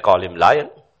 or you can call him lion,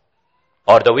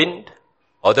 or the wind,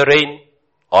 or the rain,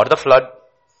 or the flood.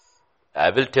 I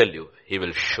will tell you, he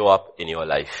will show up in your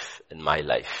life, in my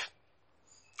life.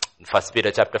 In 1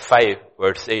 Peter chapter 5,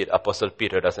 verse 8, Apostle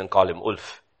Peter doesn't call him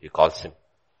wolf. He calls him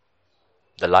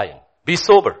the lion. Be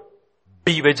sober.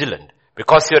 Be vigilant.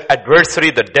 Because your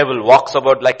adversary, the devil, walks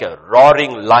about like a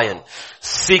roaring lion,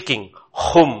 seeking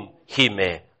whom he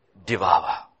may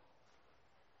devour.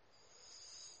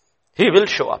 He will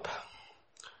show up.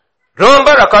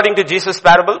 Remember, according to Jesus'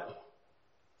 parable,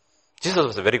 Jesus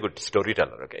was a very good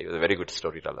storyteller, okay? He was a very good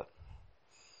storyteller.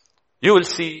 You will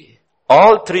see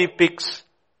all three pigs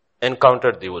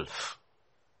encountered the wolf.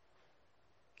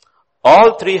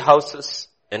 All three houses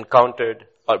encountered,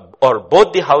 or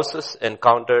both the houses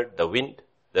encountered the wind,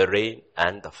 the rain,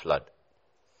 and the flood.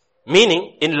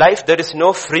 Meaning, in life there is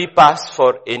no free pass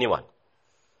for anyone.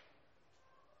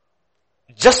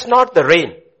 Just not the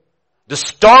rain. The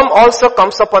storm also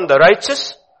comes upon the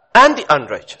righteous and the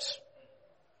unrighteous.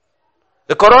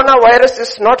 The coronavirus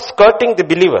is not skirting the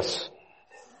believers.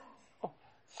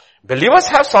 Believers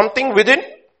have something within,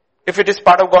 if it is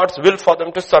part of God's will for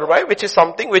them to survive, which is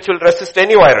something which will resist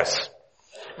any virus.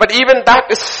 But even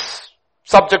that is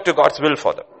subject to God's will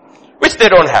for them, which they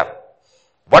don't have.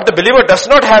 What the believer does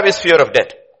not have is fear of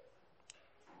death.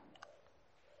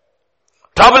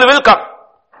 Trouble will come.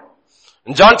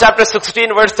 In John chapter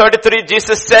 16 verse 33,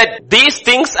 Jesus said, "These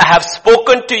things I have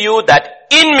spoken to you that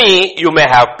in me you may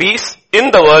have peace.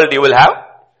 In the world you will have."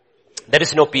 There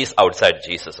is no peace outside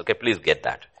Jesus. Okay, please get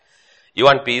that. You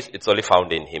want peace, it's only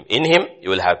found in Him. In Him you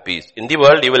will have peace. In the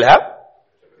world you will have,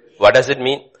 what does it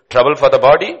mean? Trouble for the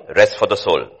body, rest for the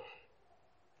soul.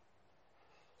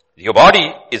 Your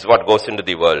body is what goes into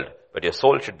the world, but your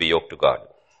soul should be yoked to God.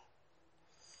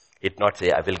 It not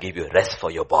say, "I will give you rest for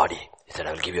your body." He said,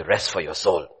 "I will give you rest for your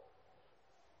soul."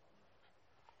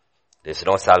 There is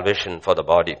no salvation for the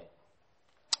body.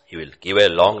 He will give a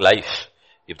long life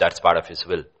if that's part of His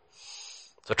will.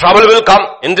 So trouble will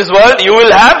come. In this world you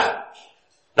will have,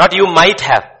 not you might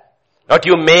have, not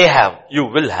you may have, you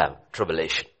will have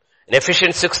tribulation. In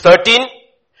Ephesians 6:13,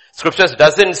 Scriptures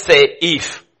doesn't say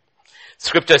if.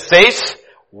 Scripture says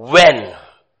when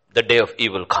the day of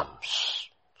evil comes.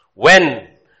 When.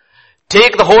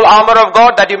 Take the whole armor of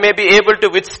God that you may be able to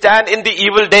withstand in the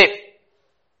evil day.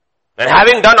 And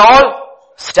having done all,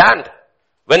 stand.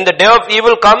 When the day of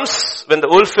evil comes, when the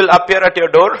wolf will appear at your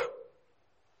door,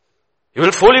 he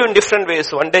will fool you in different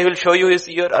ways. One day he will show you his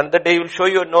ear, another day he will show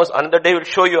you your nose, another day he will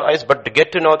show you your eyes, but to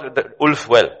get to know the wolf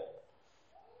well.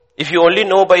 If you only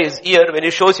know by his ear, when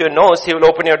he shows your nose, he will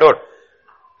open your door.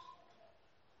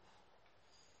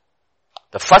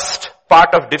 The first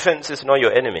part of defense is know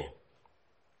your enemy.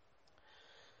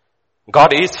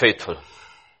 God is faithful.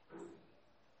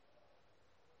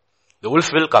 The wolf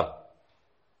will come.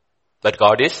 But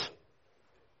God is,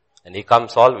 and He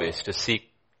comes always to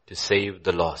seek to save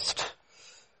the lost.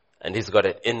 And He's got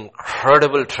an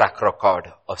incredible track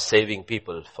record of saving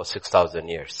people for 6,000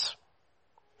 years.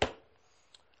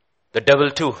 The devil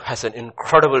too has an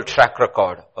incredible track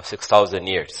record of 6,000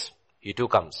 years. He too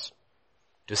comes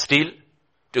to steal,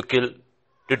 to kill,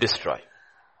 to destroy.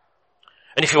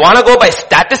 And if you want to go by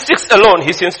statistics alone,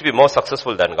 he seems to be more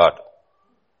successful than God.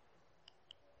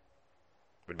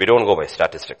 But we don't go by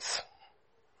statistics.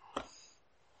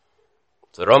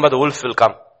 So remember, the wolf will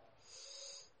come.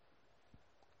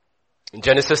 In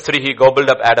Genesis 3, he gobbled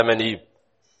up Adam and Eve.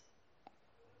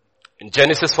 In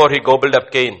Genesis 4, he gobbled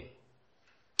up Cain.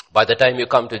 By the time you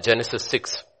come to Genesis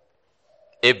 6,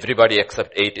 everybody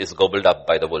except 8 is gobbled up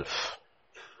by the wolf.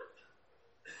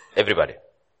 Everybody.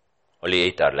 Only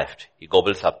 8 are left. He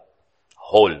gobbles up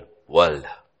whole world.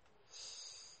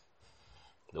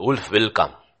 The wolf will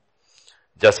come.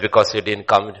 Just because he didn't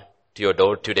come to your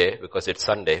door today, because it's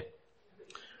Sunday,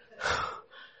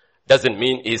 doesn't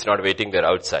mean he's not waiting there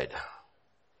outside.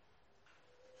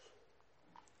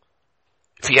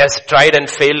 If he has tried and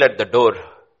failed at the door,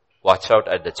 watch out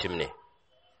at the chimney.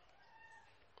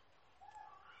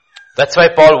 That's why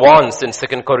Paul warns in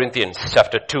 2 Corinthians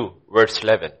chapter 2, verse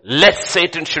 11. Lest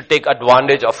Satan should take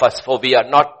advantage of us, for we are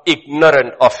not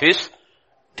ignorant of his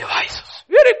devices.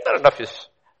 We are ignorant of his.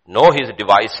 Know his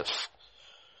devices.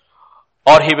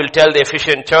 Or he will tell the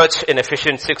Ephesian church in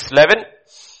Ephesians 6:11.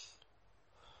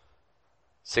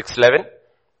 6:11.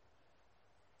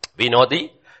 We know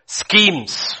the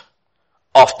schemes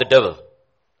of the devil.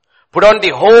 Put on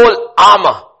the whole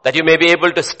armor that you may be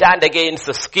able to stand against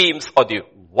the schemes or the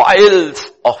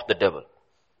wiles of the devil.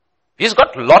 He's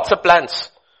got lots of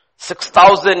plans.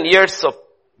 6,000 years of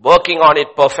working on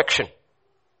it perfection.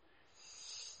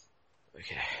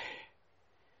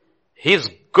 He's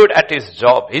good at his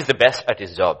job. He's the best at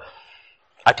his job.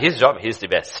 At his job, he's the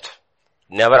best.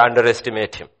 Never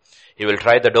underestimate him. He will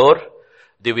try the door,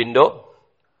 the window,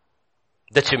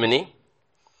 the chimney.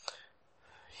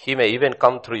 He may even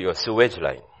come through your sewage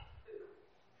line.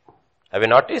 Have you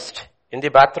noticed? In the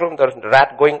bathroom, the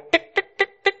rat going tick, tick,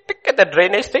 tick, tick, tick at the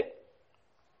drainage thing.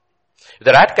 If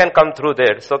the rat can come through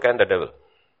there, so can the devil.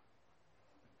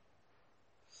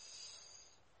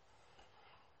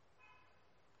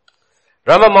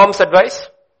 Remember mom's advice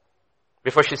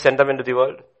before she sent them into the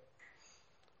world?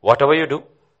 Whatever you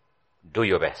do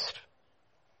your best.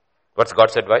 What's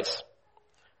God's advice?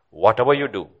 Whatever you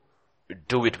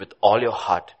do it with all your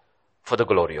heart for the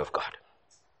glory of God.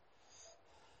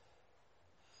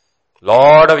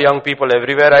 Lot of young people,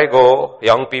 everywhere I go,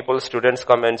 young people, students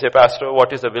come and say, Pastor,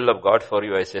 what is the will of God for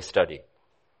you? I say, study.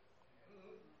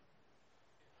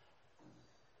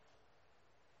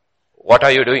 What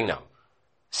are you doing now?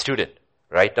 Student.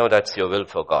 Right now that's your will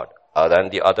for God. Than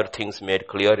the other things made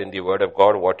clear in the word of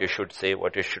God, what you should say,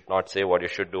 what you should not say, what you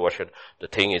should do, the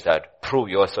thing is that prove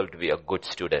yourself to be a good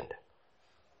student.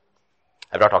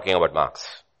 I'm not talking about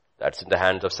marks. That's in the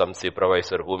hands of some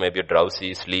supervisor who may be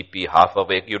drowsy, sleepy, half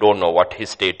awake. You don't know what his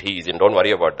state he is in. Don't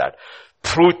worry about that.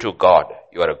 Prove to God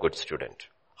you are a good student.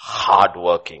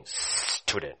 Hard-working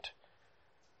student.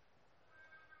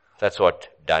 That's what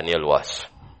Daniel was.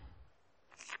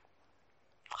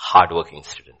 Hard-working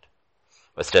student.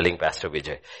 I was telling Pastor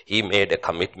Vijay, he made a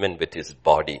commitment with his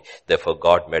body. Therefore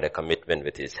God made a commitment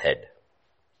with his head.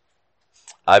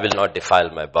 I will not defile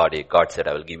my body. God said,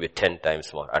 I will give you 10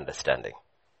 times more understanding.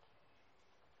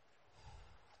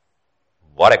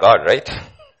 What a God, right?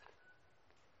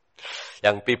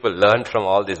 Young people learn from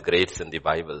all these greats in the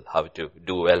Bible how to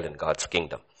do well in God's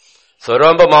kingdom. So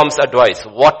remember mom's advice.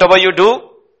 Whatever you do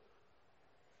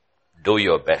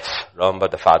your best. Remember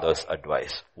the father's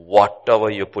advice. Whatever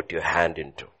you put your hand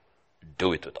into,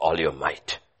 do it with all your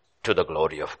might to the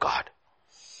glory of God.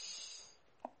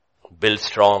 Build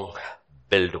strong,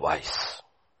 build wise.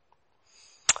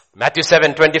 Matthew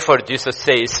 7:24, Jesus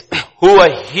says, who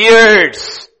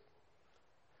hears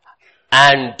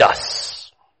and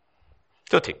does.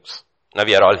 Two things. Now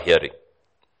we are all hearing.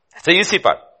 It's the easy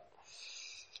part.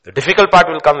 The difficult part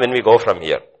will come when we go from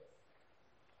here.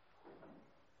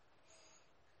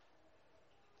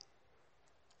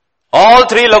 All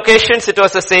three locations, it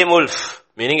was the same wolf,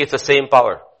 meaning it's the same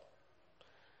power.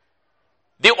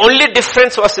 The only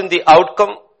difference was in the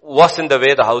outcome, was in the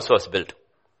way the house was built.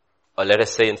 Or let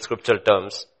us say in scriptural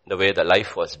terms, the way the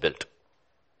life was built.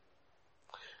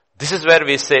 This is where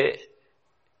we say,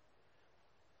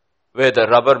 where the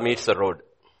rubber meets the road.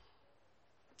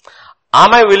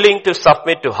 Am I willing to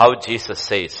submit to how Jesus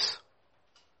says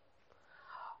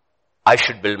I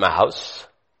should build my house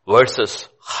versus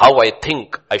how I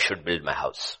think I should build my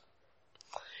house?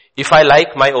 If I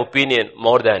like my opinion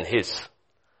more than his,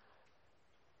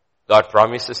 God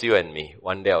promises you and me,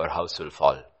 one day our house will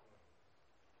fall.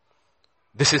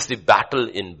 This is the battle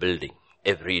in building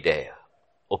every day.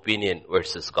 Opinion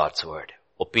versus God's word.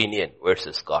 Opinion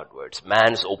versus God's words.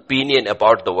 Man's opinion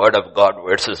about the word of God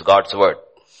versus God's word.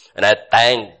 And I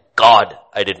thank God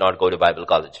I did not go to Bible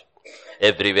college.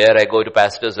 Everywhere I go to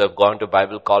pastors who have gone to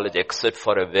Bible college, except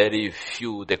for a very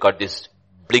few, they got these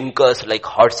blinkers like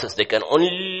horses. They can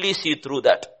only see through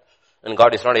that. And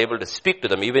God is not able to speak to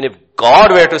them. Even if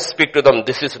God were to speak to them,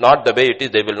 this is not the way it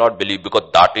is, they will not believe because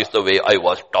that is the way I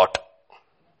was taught.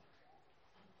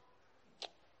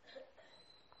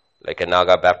 Like a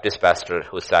Naga Baptist pastor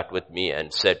who sat with me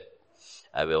and said,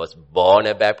 I was born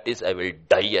a Baptist, I will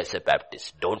die as a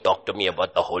Baptist. Don't talk to me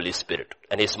about the Holy Spirit.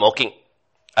 And he's smoking.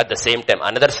 At the same time,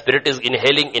 another spirit is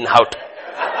inhaling in out.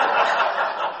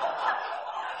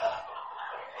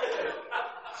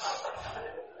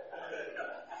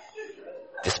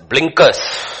 This blinkers.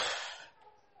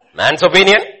 Man's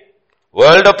opinion,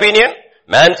 world opinion,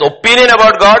 man's opinion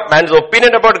about God, man's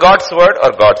opinion about God's word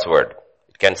or God's word.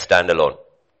 It can stand alone.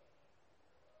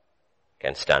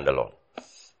 Can stand alone.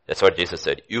 That's what Jesus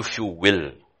said. If you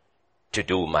will to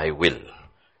do my will,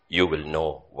 you will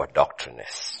know what doctrine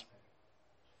is.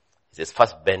 He says,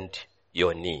 first bend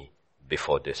your knee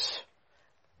before this.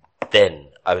 Then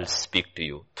I will speak to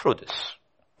you through this.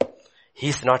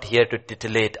 He's not here to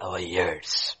titillate our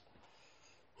ears.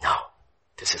 No,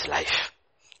 this is life.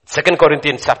 2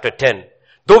 Corinthians chapter 10.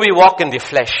 Though we walk in the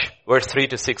flesh, verse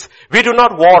 3-6, we do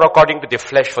not war according to the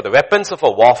flesh, for the weapons of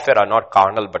our warfare are not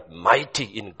carnal, but mighty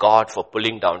in God for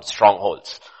pulling down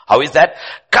strongholds. How is that?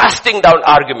 Casting down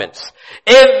arguments.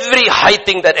 Every high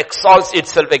thing that exalts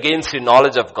itself against the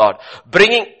knowledge of God.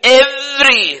 Bringing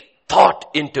every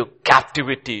thought into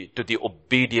captivity to the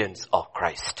obedience of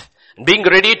Christ. Being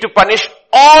ready to punish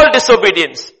all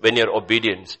disobedience when your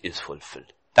obedience is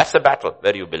fulfilled. That's the battle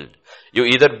where you build. You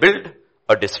either build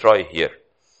or destroy here.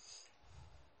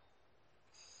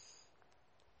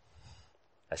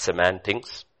 As a man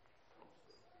thinks,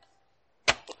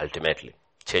 ultimately,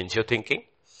 change your thinking,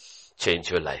 change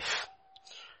your life.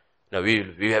 Now we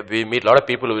meet a lot of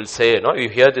people who will say, no, you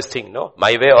hear this thing, no,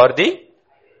 my way or the,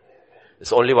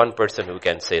 there's only one person who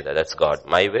can say that, that's God.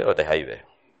 My way or the highway.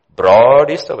 Broad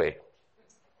is the way.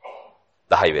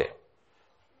 The highway.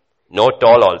 No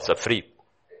toll also, free.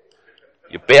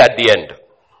 You pay at the end.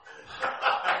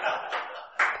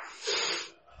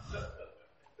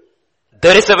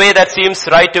 There is a way that seems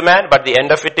right to man, but the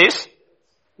end of it is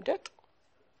death.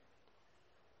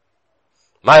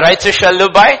 My righteous shall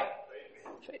live by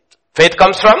faith. Faith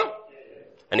comes from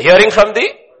and hearing from the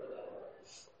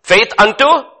faith unto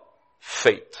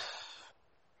faith.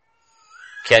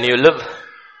 Can you live?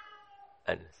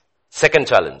 And second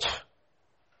challenge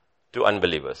to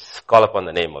unbelievers. Call upon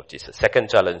the name of Jesus.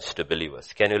 Second challenge to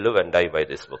believers. Can you live and die by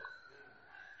this book?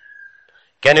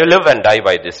 Can you live and die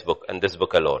by this book and this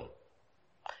book alone?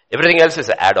 Everything else is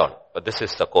an add-on, but this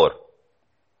is the core.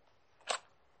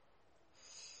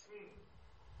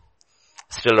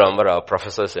 Still remember our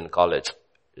professors in college.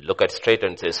 You look at straight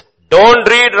and says, don't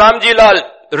read Ramji Lal,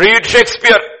 read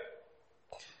Shakespeare.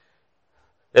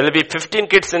 There will be 15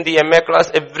 kids in the MA class,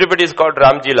 everybody is called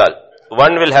Ramji Lal.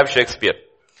 One will have Shakespeare.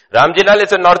 Ramji Lal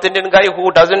is a North Indian guy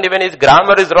who doesn't even, his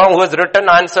grammar is wrong, who has written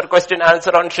question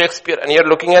answer on Shakespeare. And you're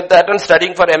looking at that and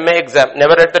studying for MA exam,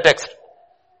 never read the text.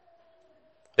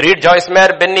 Read Joyce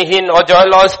Meyer, Benny Hinn, or Joel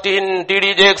Osteen,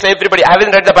 T.D. Jakes, everybody. I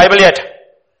haven't read the Bible yet.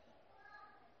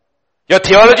 Your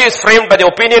theology is framed by the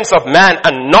opinions of man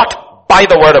and not by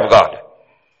the word of God.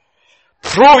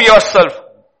 Prove yourself,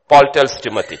 Paul tells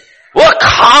Timothy. Work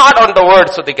hard on the word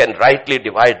so they can rightly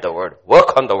divide the word.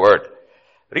 Work on the word.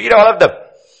 Read all of them.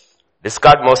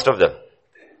 Discard most of them.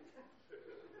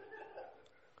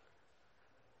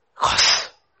 Because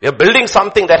we are building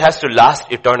something that has to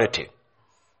last eternity.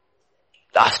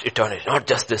 Last eternity, not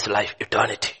just this life,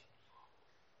 eternity.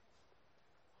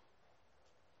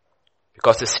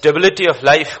 Because the stability of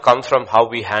life comes from how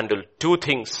we handle two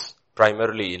things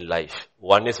primarily in life.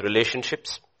 One is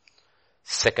relationships.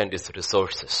 Second is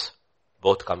resources.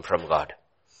 Both come from God.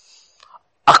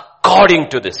 According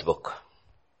to this book.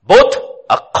 Both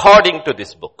according to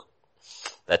this book.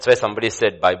 That's why somebody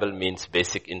said Bible means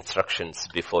basic instructions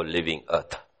before leaving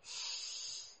earth.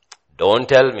 Don't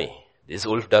tell me this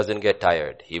wolf doesn't get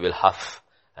tired. He will huff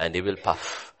and he will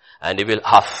puff and he will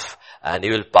huff and he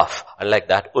will puff. Unlike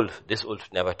that wolf, this wolf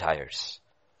never tires.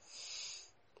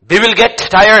 We will get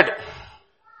tired.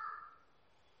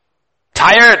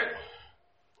 Tired.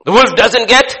 The wolf doesn't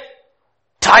get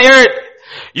tired.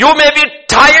 You may be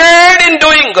tired in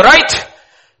doing right,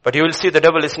 but you will see the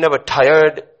devil is never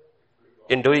tired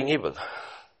in doing evil.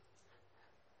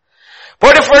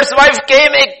 Potiphar's wife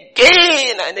came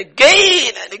again and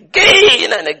again and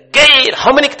again and again.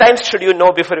 How many times should you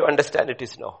know before you understand it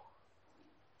is no?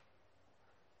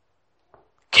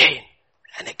 Again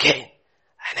and again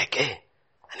and again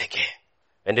and again.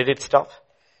 When did it stop?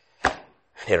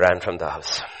 He ran from the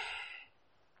house.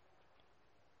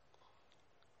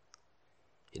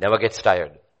 He never gets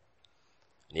tired.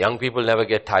 Young people never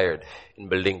get tired in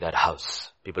building that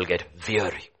house. People get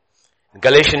weary. In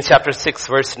Galatians chapter 6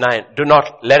 verse 9, do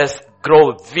not let us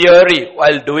grow weary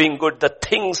while doing good. The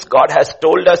things God has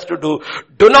told us to do.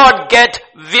 Do not get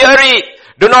weary.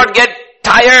 Do not get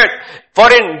tired.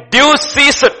 For in due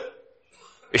season,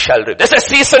 we shall reap. There's a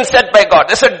season set by God.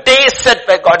 There's a day set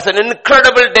by God. It's an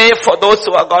incredible day for those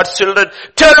who are God's children.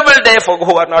 Terrible day for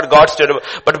who are not God's children.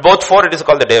 But both for it is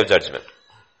called the day of judgment.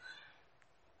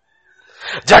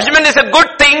 Judgment is a good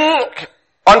thing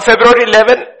on February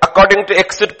 11, according to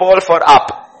exit poll for UP.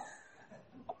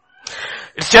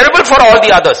 It's terrible for all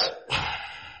the others.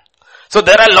 So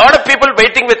there are a lot of people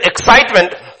waiting with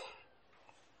excitement.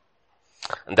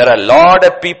 And there are a lot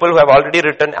of people who have already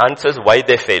written answers why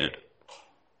they failed.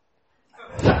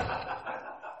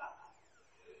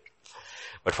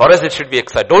 But for us it should be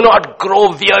exciting. Do not grow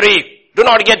weary. Do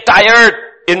not get tired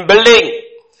in building.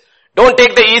 Don't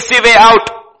take the easy way out.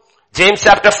 James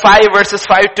chapter 5 verses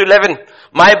 5 to 11.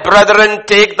 My brethren,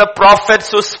 take the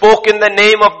prophets who spoke in the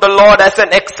name of the Lord as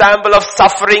an example of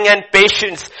suffering and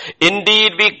patience.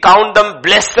 Indeed, we count them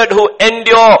blessed who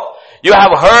endure. You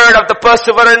have heard of the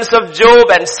perseverance of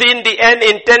Job and seen the end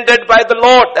intended by the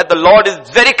Lord, that the Lord is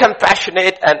very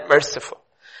compassionate and merciful.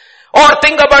 Or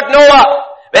think about Noah,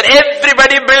 when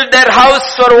everybody built their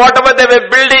house or whatever they were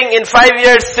building in 5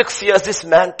 years, 6 years. This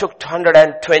man took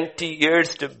 120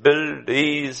 years to build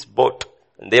his boat.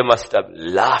 And they must have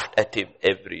laughed at him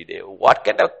every day. What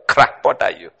kind of crackpot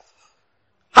are you?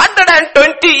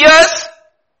 120 years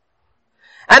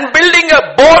and building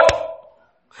a boat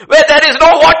where there is no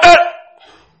water.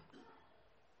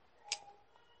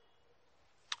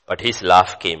 But his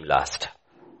laugh came last.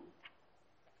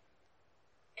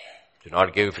 Do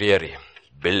not give weary.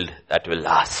 Build that will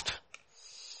last.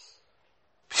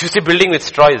 You see, building with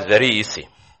straw is very easy.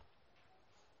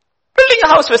 Building a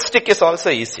house with stick is also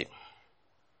easy.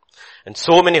 And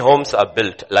so many homes are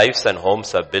built, lives and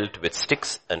homes are built with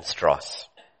sticks and straws.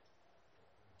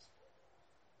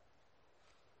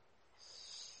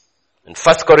 In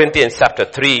 1 Corinthians chapter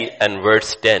 3 and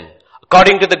verse 10,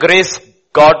 according to the grace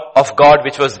of God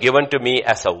which was given to me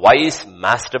as a wise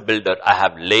master builder, I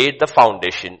have laid the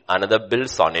foundation, another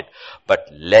builds on it, but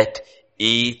let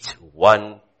each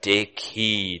one take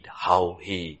heed how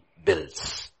he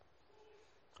builds.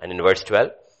 And in verse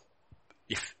 12,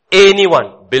 if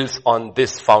anyone builds on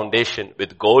this foundation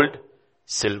with gold,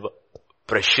 silver,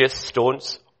 precious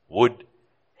stones, wood,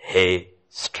 hay,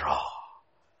 straw.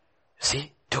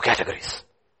 See, 2 categories.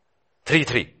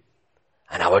 3.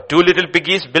 And our 2 little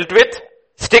piggies built with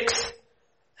sticks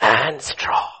and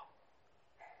straw.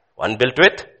 One built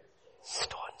with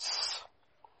stones.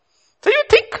 So you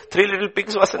think 3 little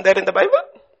pigs wasn't there in the Bible?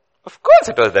 Of course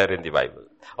it was there in the Bible.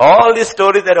 All these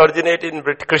stories that originate in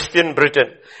Christian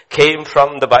Britain came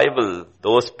from the Bible.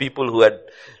 Those people who had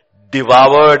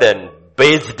devoured and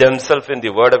bathed themselves in the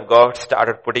Word of God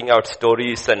started putting out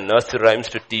stories and nursery rhymes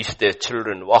to teach their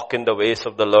children. Walk in the ways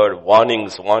of the Lord.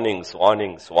 Warnings, warnings,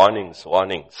 warnings, warnings,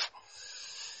 warnings.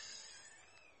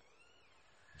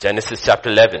 Genesis chapter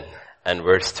 11 and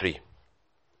verse 3.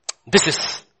 This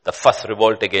is the first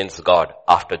revolt against God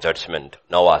after judgment.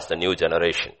 Noah's the new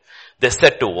generation. They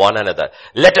said to one another,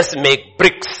 let us make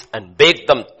bricks and bake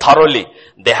them thoroughly.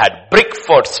 They had brick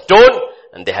for stone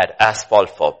and they had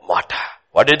asphalt for mortar.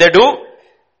 What did they do?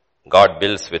 God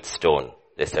builds with stone.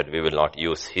 They said, we will not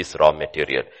use his raw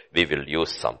material. We will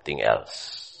use something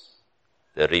else.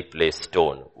 They replaced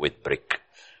stone with brick.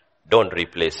 Don't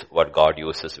replace what God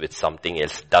uses with something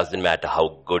else. Doesn't matter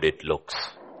how good it looks.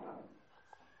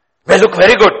 May look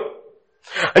very good.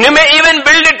 And you may even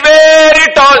build it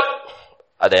very tall.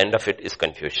 At the end of it is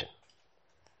confusion.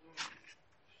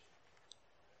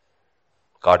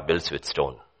 God builds with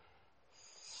stone.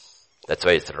 That's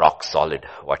why it's rock solid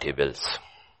what he builds.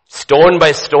 Stone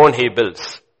by stone he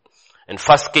builds. In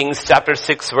 1 Kings chapter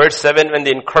 6 verse 7, when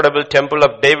the incredible temple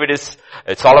of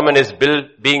Solomon is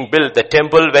being built, the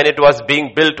temple when it was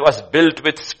being built was built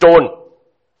with stone.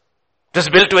 It was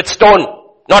built with stone,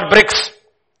 not bricks.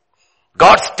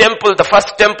 God's temple, the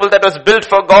first temple that was built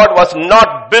for God was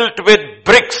not built with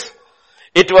bricks.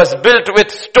 It was built with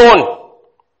stone.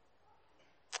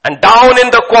 And down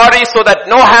in the quarry so that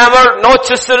no hammer, no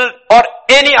chisel or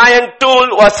any iron tool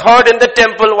was heard in the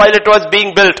temple while it was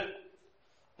being built.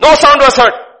 No sound was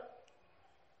heard.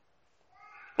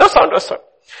 No sound was heard.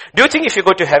 Do you think if you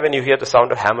go to heaven you hear the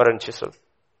sound of hammer and chisel?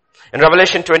 In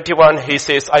Revelation 21 he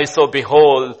says, I saw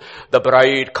behold the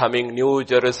bride coming, New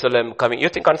Jerusalem coming. You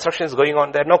think construction is going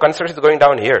on there? No, construction is going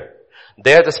down here.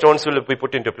 There the stones will be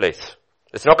put into place.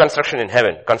 There's no construction in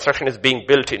heaven. Construction is being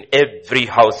built in every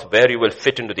house where you will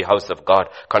fit into the house of God.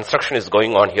 Construction is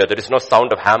going on here. There is no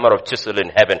sound of hammer or chisel in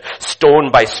heaven.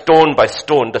 Stone by stone by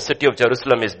stone, the city of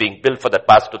Jerusalem is being built for the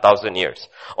past 2,000 years.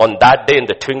 On that day, in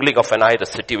the twinkling of an eye, the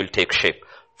city will take shape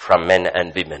from men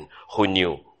and women who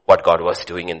knew what God was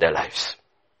doing in their lives.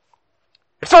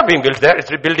 It's not being built there.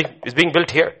 It's being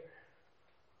built here.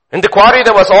 In the quarry,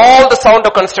 there was all the sound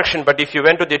of construction, but if you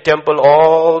went to the temple,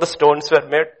 all the stones were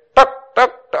made tuck,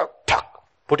 tuck, tuck, tuck,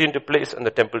 put into place and the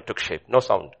temple took shape. No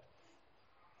sound.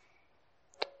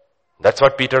 That's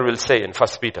what Peter will say in 1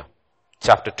 Peter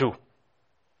chapter 2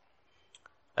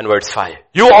 and verse 5.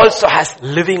 You also as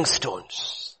living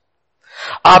stones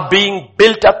are being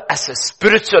built up as a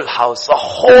spiritual house, a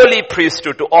holy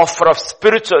priesthood to offer of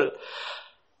spiritual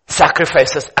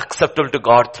sacrifices acceptable to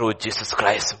God through Jesus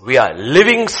Christ. We are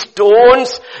living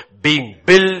stones being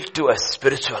built to a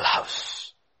spiritual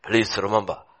house. Please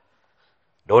remember,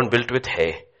 don't build with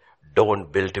hay.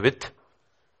 Don't build with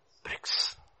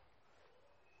bricks.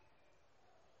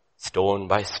 Stone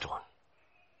by stone.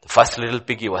 The first little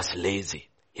piggy was lazy.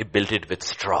 He built it with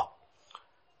straw.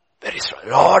 Very straw. A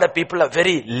lot of people are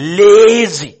very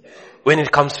lazy when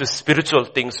it comes to spiritual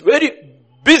things. Very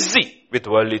busy with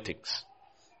worldly things.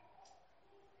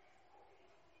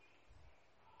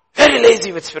 Very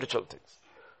lazy with spiritual things.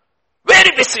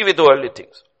 Very busy with worldly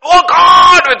things. Oh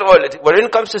God, with worldly things. But when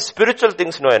it comes to spiritual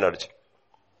things, no energy.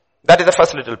 That is the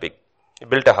first little pig. He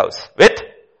built a house with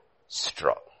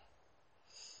straw.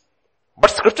 But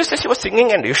scripture says he was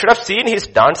singing, and you should have seen his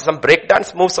dance. Some break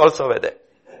dance moves also were there.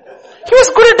 He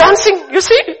was good at dancing, you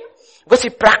see. Because he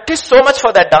practiced so much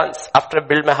for that dance. After I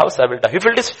build my house, I will dance. He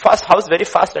built his first house very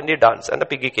fast and he danced. And the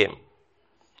piggy came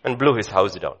and blew his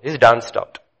house down. His dance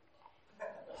stopped.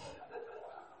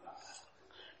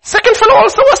 Second fellow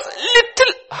also was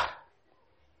little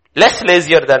less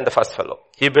lazier than the first fellow.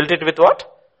 He built it with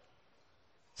what?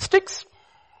 Sticks.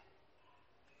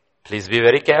 Please be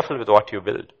very careful with what you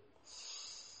build.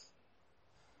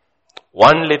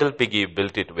 One little piggy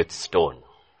built it with stone.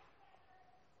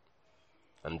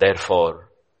 And therefore,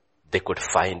 they could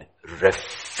find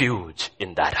refuge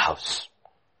in that house.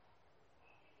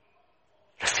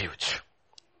 Refuge.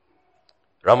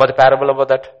 Remember the parable about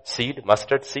that seed,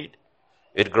 mustard seed?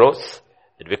 It grows,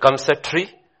 it becomes a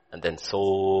tree, and then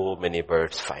so many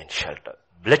birds find shelter.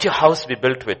 Let your house be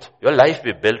built with, your life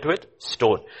be built with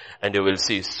stone. And you will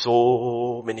see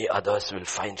so many others will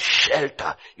find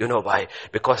shelter. You know why?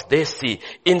 Because they see,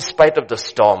 in spite of the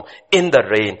storm, in the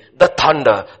rain, the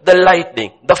thunder, the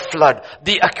lightning, the flood,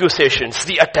 the accusations,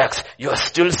 the attacks, you are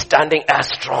still standing as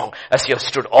strong as you have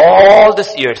stood all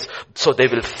these years. So they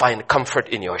will find comfort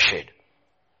in your shade.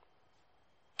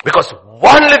 Because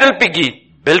one little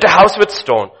piggy built a house with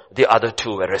stone, the other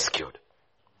two were rescued.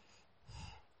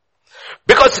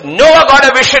 Because Noah got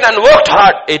a vision and worked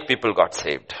hard, 8 people got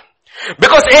saved.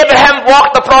 Because Abraham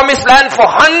walked the promised land for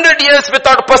 100 years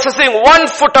without possessing 1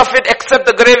 foot of it except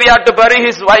the graveyard to bury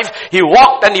his wife. He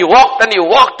walked and he walked and he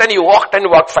walked and he walked and he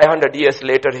walked. 500 years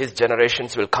later, his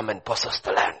generations will come and possess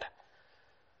the land.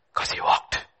 Because he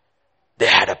walked. They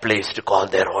had a place to call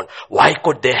their own. Why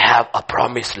could they have a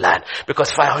promised land? Because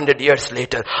 500 years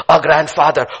later, our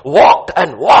grandfather walked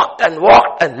and walked and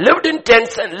walked and lived in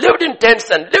tents and lived in tents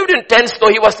and lived in tents.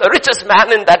 Though he was the richest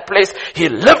man in that place, he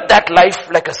lived that life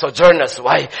like a sojourner.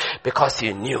 Why? Because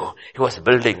he knew he was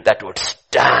building that would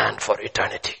stand for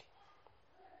eternity.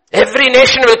 Every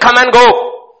nation will come and go.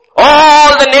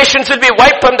 All the nations will be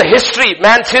wiped from the history,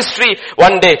 man's history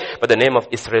one day. But the name of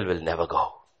Israel will never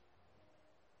go.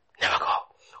 Never go.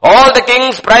 All the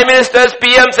kings, prime ministers,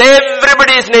 PMs,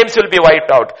 everybody's names will be wiped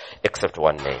out. Except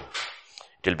one name.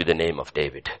 It will be the name of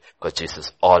David. Because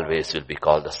Jesus always will be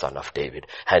called the son of David.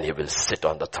 And he will sit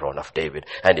on the throne of David.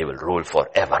 And he will rule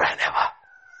forever and ever.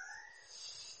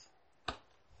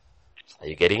 Are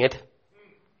you getting it?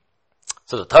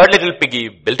 So the third little piggy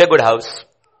built a good house.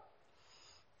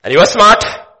 And he was smart.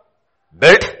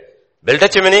 Built a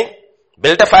chimney.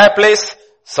 Built a fireplace.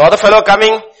 Saw the fellow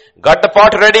coming. Got the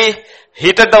pot ready,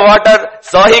 heated the water,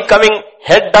 saw he coming,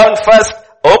 head down first,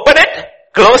 open it,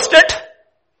 closed it.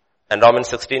 And Romans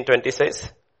 16:20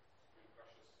 says,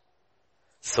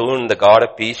 soon the God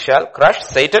of peace shall crush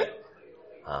Satan.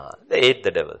 They ate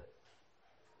the devil.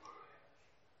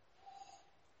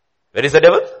 Where is the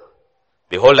devil?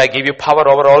 Behold, I give you power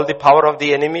over all the power of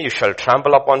the enemy. You shall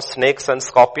trample upon snakes and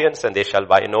scorpions, and they shall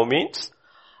by no means.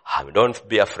 Don't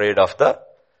be afraid of the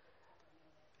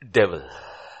devil.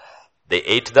 They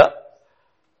ate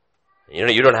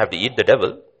you don't have to eat the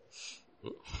devil.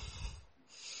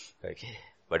 Okay.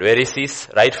 But where is his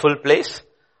rightful place?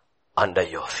 Under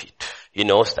your feet. He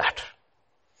knows that.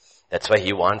 That's why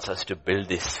he wants us to build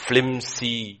these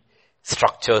flimsy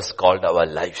structures called our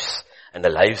lives. And the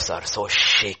lives are so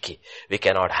shaky. We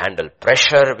cannot handle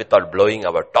pressure without blowing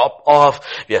our top off.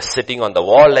 We are sitting on the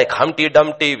wall like Humpty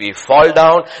Dumpty. We fall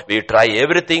down. We try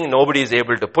everything. Nobody is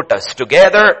able to put us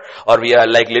together. Or we are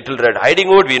like Little Red Riding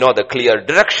Hood. We know the clear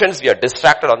directions. We are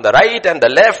distracted on the right and the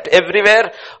left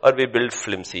everywhere. Or we build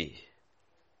flimsy.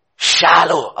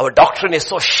 Shallow. Our doctrine is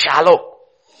so shallow.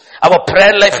 Our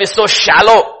prayer life is so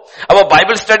shallow. Our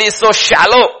Bible study is so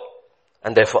shallow.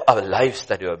 And therefore our lives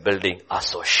that we are building are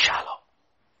so shallow.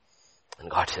 And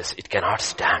God says, it cannot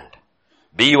stand.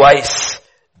 Be wise,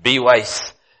 be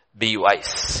wise, be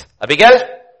wise. Abigail?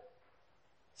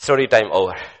 Story time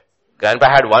over.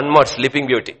 Grandpa had one more, Sleeping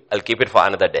Beauty. I'll keep it for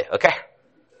another day, okay?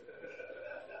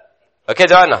 Okay,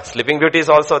 Joanna, Sleeping Beauty is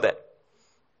also there.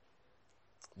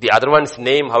 The other one's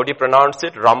name, how do you pronounce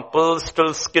it?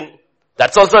 Rumpelstiltskin.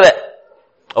 That's also there.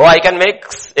 Oh, I can make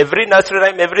every nursery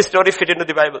rhyme, every story fit into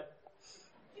the Bible.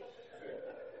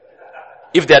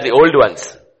 If they are the old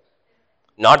ones.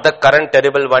 Not the current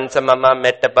terrible ones, a mama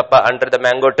met a papa under the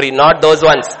mango tree. Not those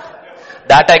ones.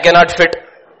 That I cannot fit.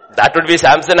 That would be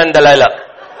Samson and Delilah.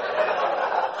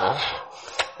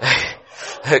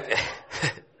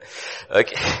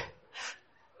 Okay.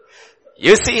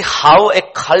 You see how a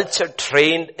culture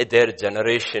trained their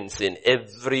generations in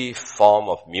every form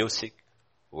of music,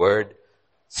 word,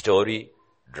 story,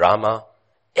 drama,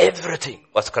 everything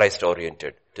was Christ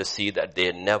oriented to see that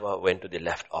they never went to the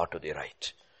left or to the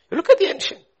right. You look at the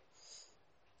ancient.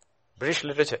 British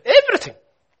literature, everything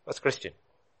was Christian.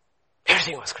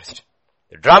 Everything was Christian.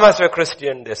 The dramas were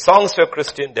Christian, their songs were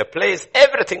Christian, their plays,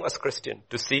 everything was Christian.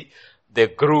 To see they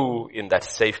grew in that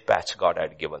safe patch God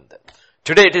had given them.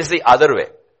 Today it is the other way.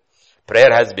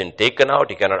 Prayer has been taken out.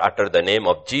 You cannot utter the name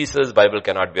of Jesus. Bible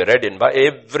cannot be read in.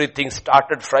 Everything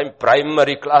started from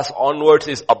primary class onwards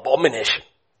is abomination.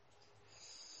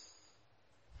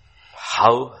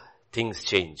 How things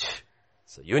change.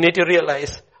 So you need to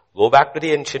realize, go back to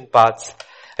the ancient paths.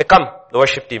 Hey, come, the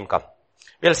worship team, come.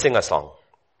 We'll sing a song.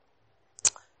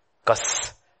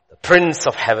 Because the Prince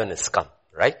of Heaven is come,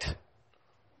 right?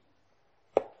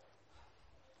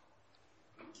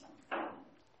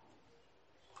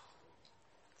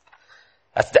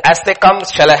 As they come,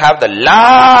 shall I have the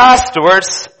last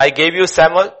verse I gave you,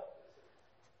 Samuel?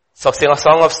 So sing a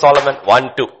Song of Solomon, 1,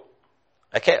 2.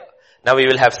 Okay? Now we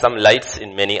will have some lights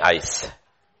in many eyes.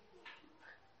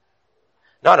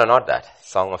 No, not that.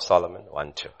 Song of Solomon,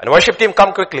 1, 2. And worship team,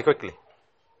 come quickly.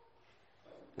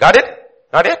 Got it?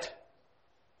 Not yet?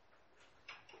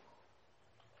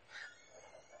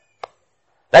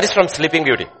 That is from Sleeping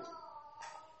Beauty.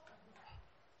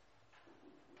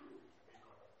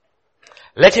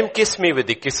 Let him kiss me with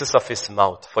the kisses of his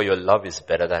mouth, for your love is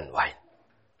better than wine.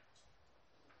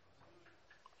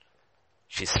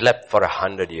 She slept for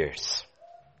 100 years.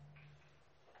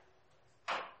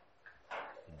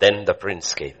 Then the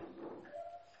prince came.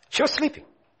 She was sleeping.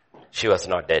 She was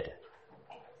not dead.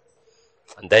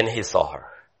 And then he saw her.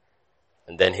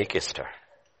 And then he kissed her.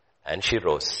 And she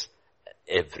rose.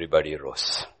 Everybody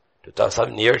rose.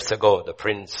 2000 years ago, the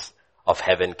Prince of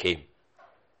Heaven came.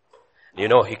 You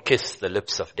know, he kissed the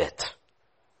lips of death.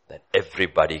 Then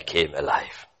everybody came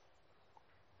alive.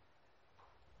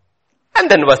 And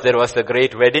then there was the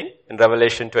great wedding in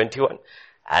Revelation 21.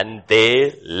 And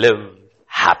they lived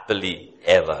happily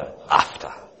ever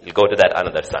after. We'll go to that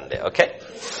another Sunday, okay?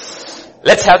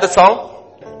 Let's have the song.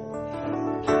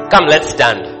 Come, let's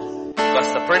stand.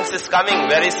 Because the Prince is coming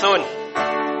very soon.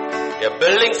 We are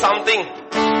building something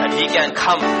that he can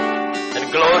come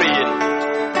and glory in.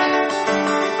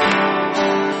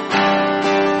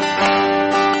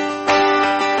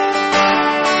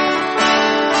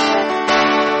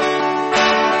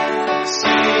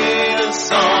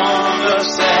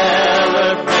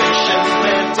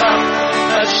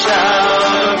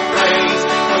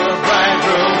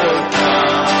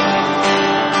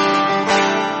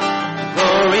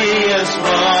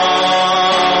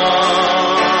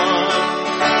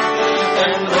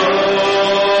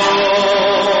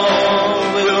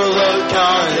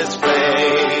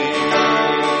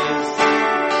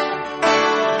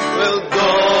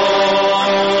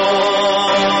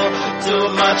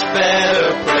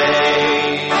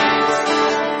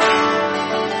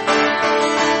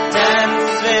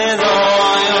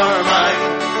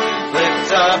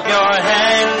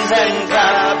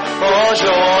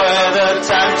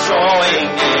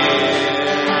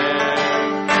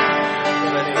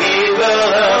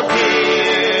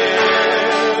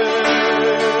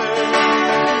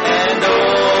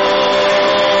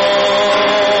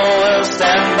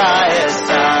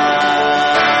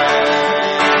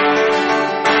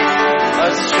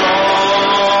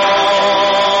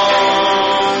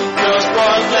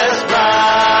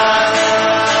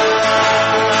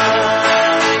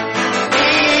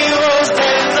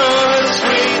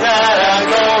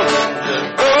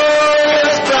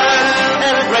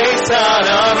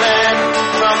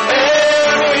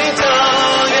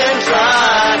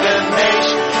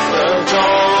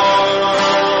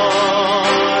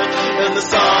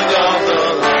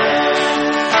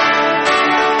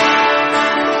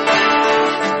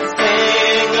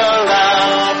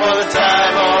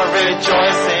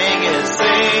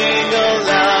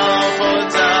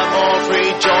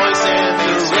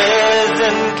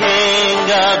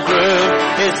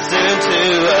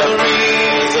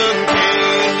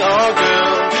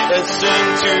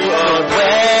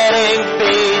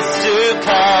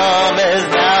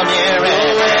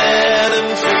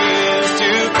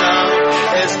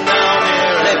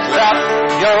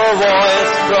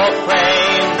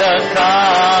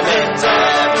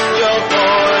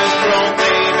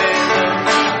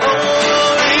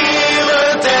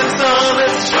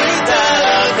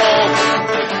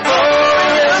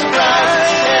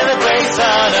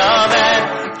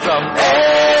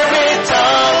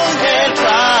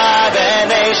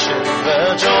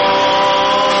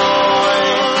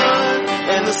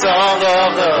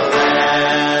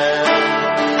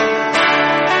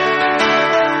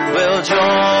 Will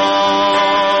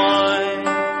join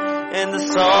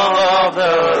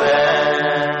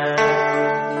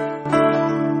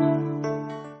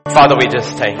Father, we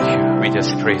just thank you. We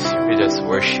just praise you. We just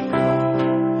worship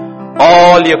you.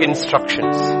 All your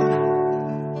instructions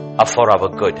are for our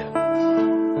good.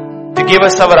 To give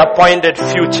us our appointed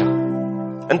future.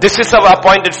 And this is our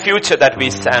appointed future that we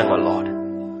sang, O Lord.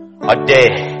 A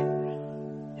day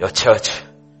your church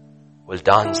will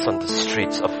dance on the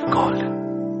streets of gold.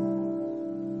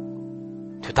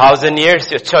 2,000 years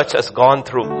your church has gone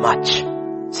through much.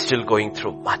 Still going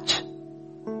through much.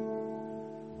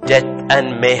 Death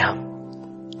and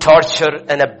mayhem. Torture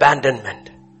and abandonment.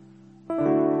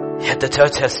 Yet the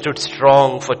church has stood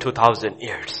strong for 2,000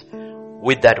 years.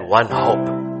 With that one hope.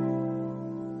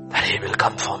 That He will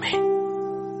come for me.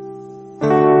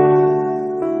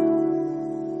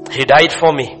 He died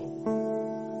for me.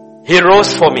 He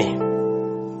rose for me.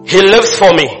 He lives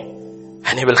for me.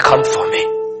 And He will come for me.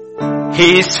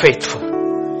 He is faithful.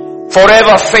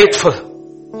 Forever faithful.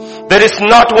 There is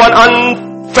not one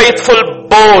unfaithful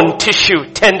bone,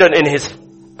 tissue, tendon in His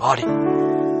body.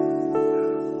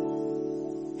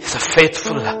 He's a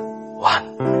faithful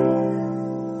one.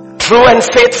 True and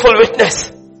faithful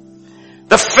witness.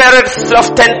 The fairest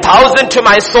of 10,000 to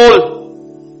my soul.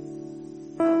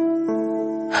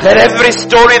 That every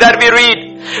story that we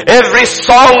read, every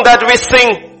song that we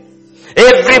sing,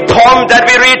 every poem that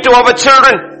we read to our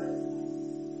children,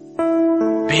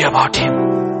 be about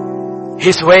Him,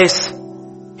 His ways,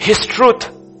 His truth,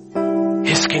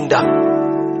 His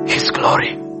kingdom, His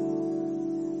glory.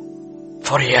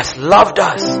 For He has loved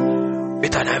us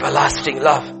with an everlasting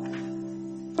love.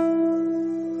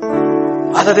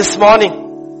 Father, this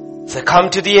morning, as I come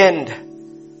to the end,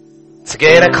 once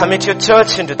again I commit your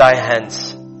church into thy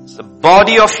hands. It's the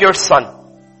body of your Son.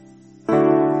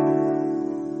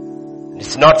 And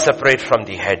it's not separate from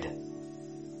the head.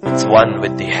 It's one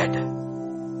with the head.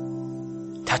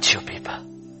 Touch your people.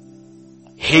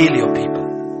 Heal your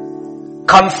people.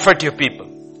 Comfort your people.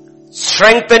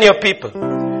 Strengthen your people.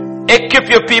 Equip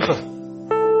your people.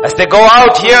 As they go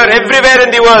out here everywhere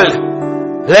in the world,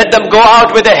 let them go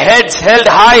out with their heads held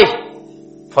high.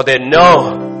 For they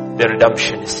know their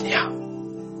redemption is near.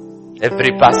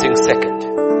 Every passing second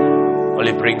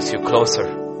only brings you closer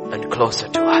and closer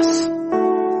to us.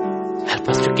 Help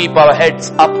us to keep our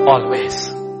heads up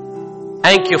always.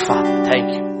 Thank you, Father.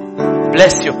 Thank you.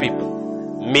 Bless your people.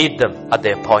 Meet them at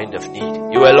their point of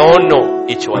need. You alone know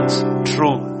each one's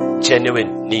true,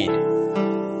 genuine need.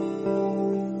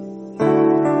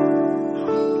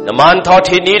 The man thought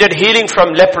he needed healing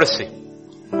from leprosy.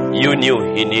 You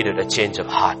knew he needed a change of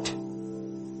heart.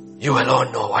 You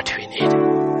alone know what we need.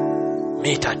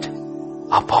 Meet at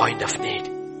our point of need.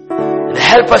 And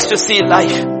help us to see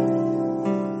life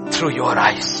through your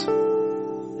eyes.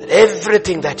 That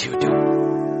everything that you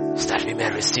do is that we may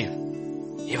receive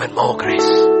even more grace.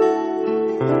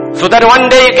 So that one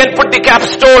day you can put the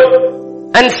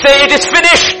capstone and say it is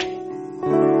finished.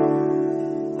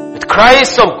 With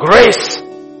cries of grace,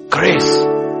 grace,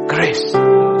 grace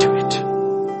to it.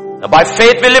 Now by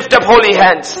faith we lift up holy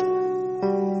hands.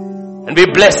 And we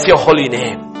bless your holy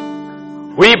name.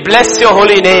 We bless your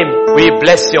holy name. We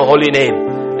bless your holy name.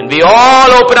 And we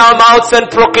all open our mouths and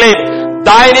proclaim,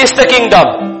 thine is the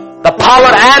kingdom, the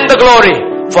power and the glory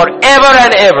forever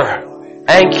and ever.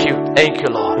 Thank you,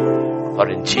 Lord. For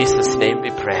in Jesus' name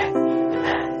we pray.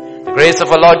 Amen. The grace of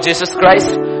our Lord Jesus Christ,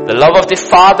 the love of the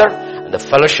Father, and the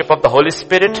fellowship of the Holy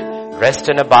Spirit rest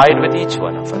and abide with each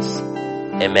one of us.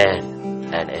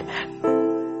 Amen and amen.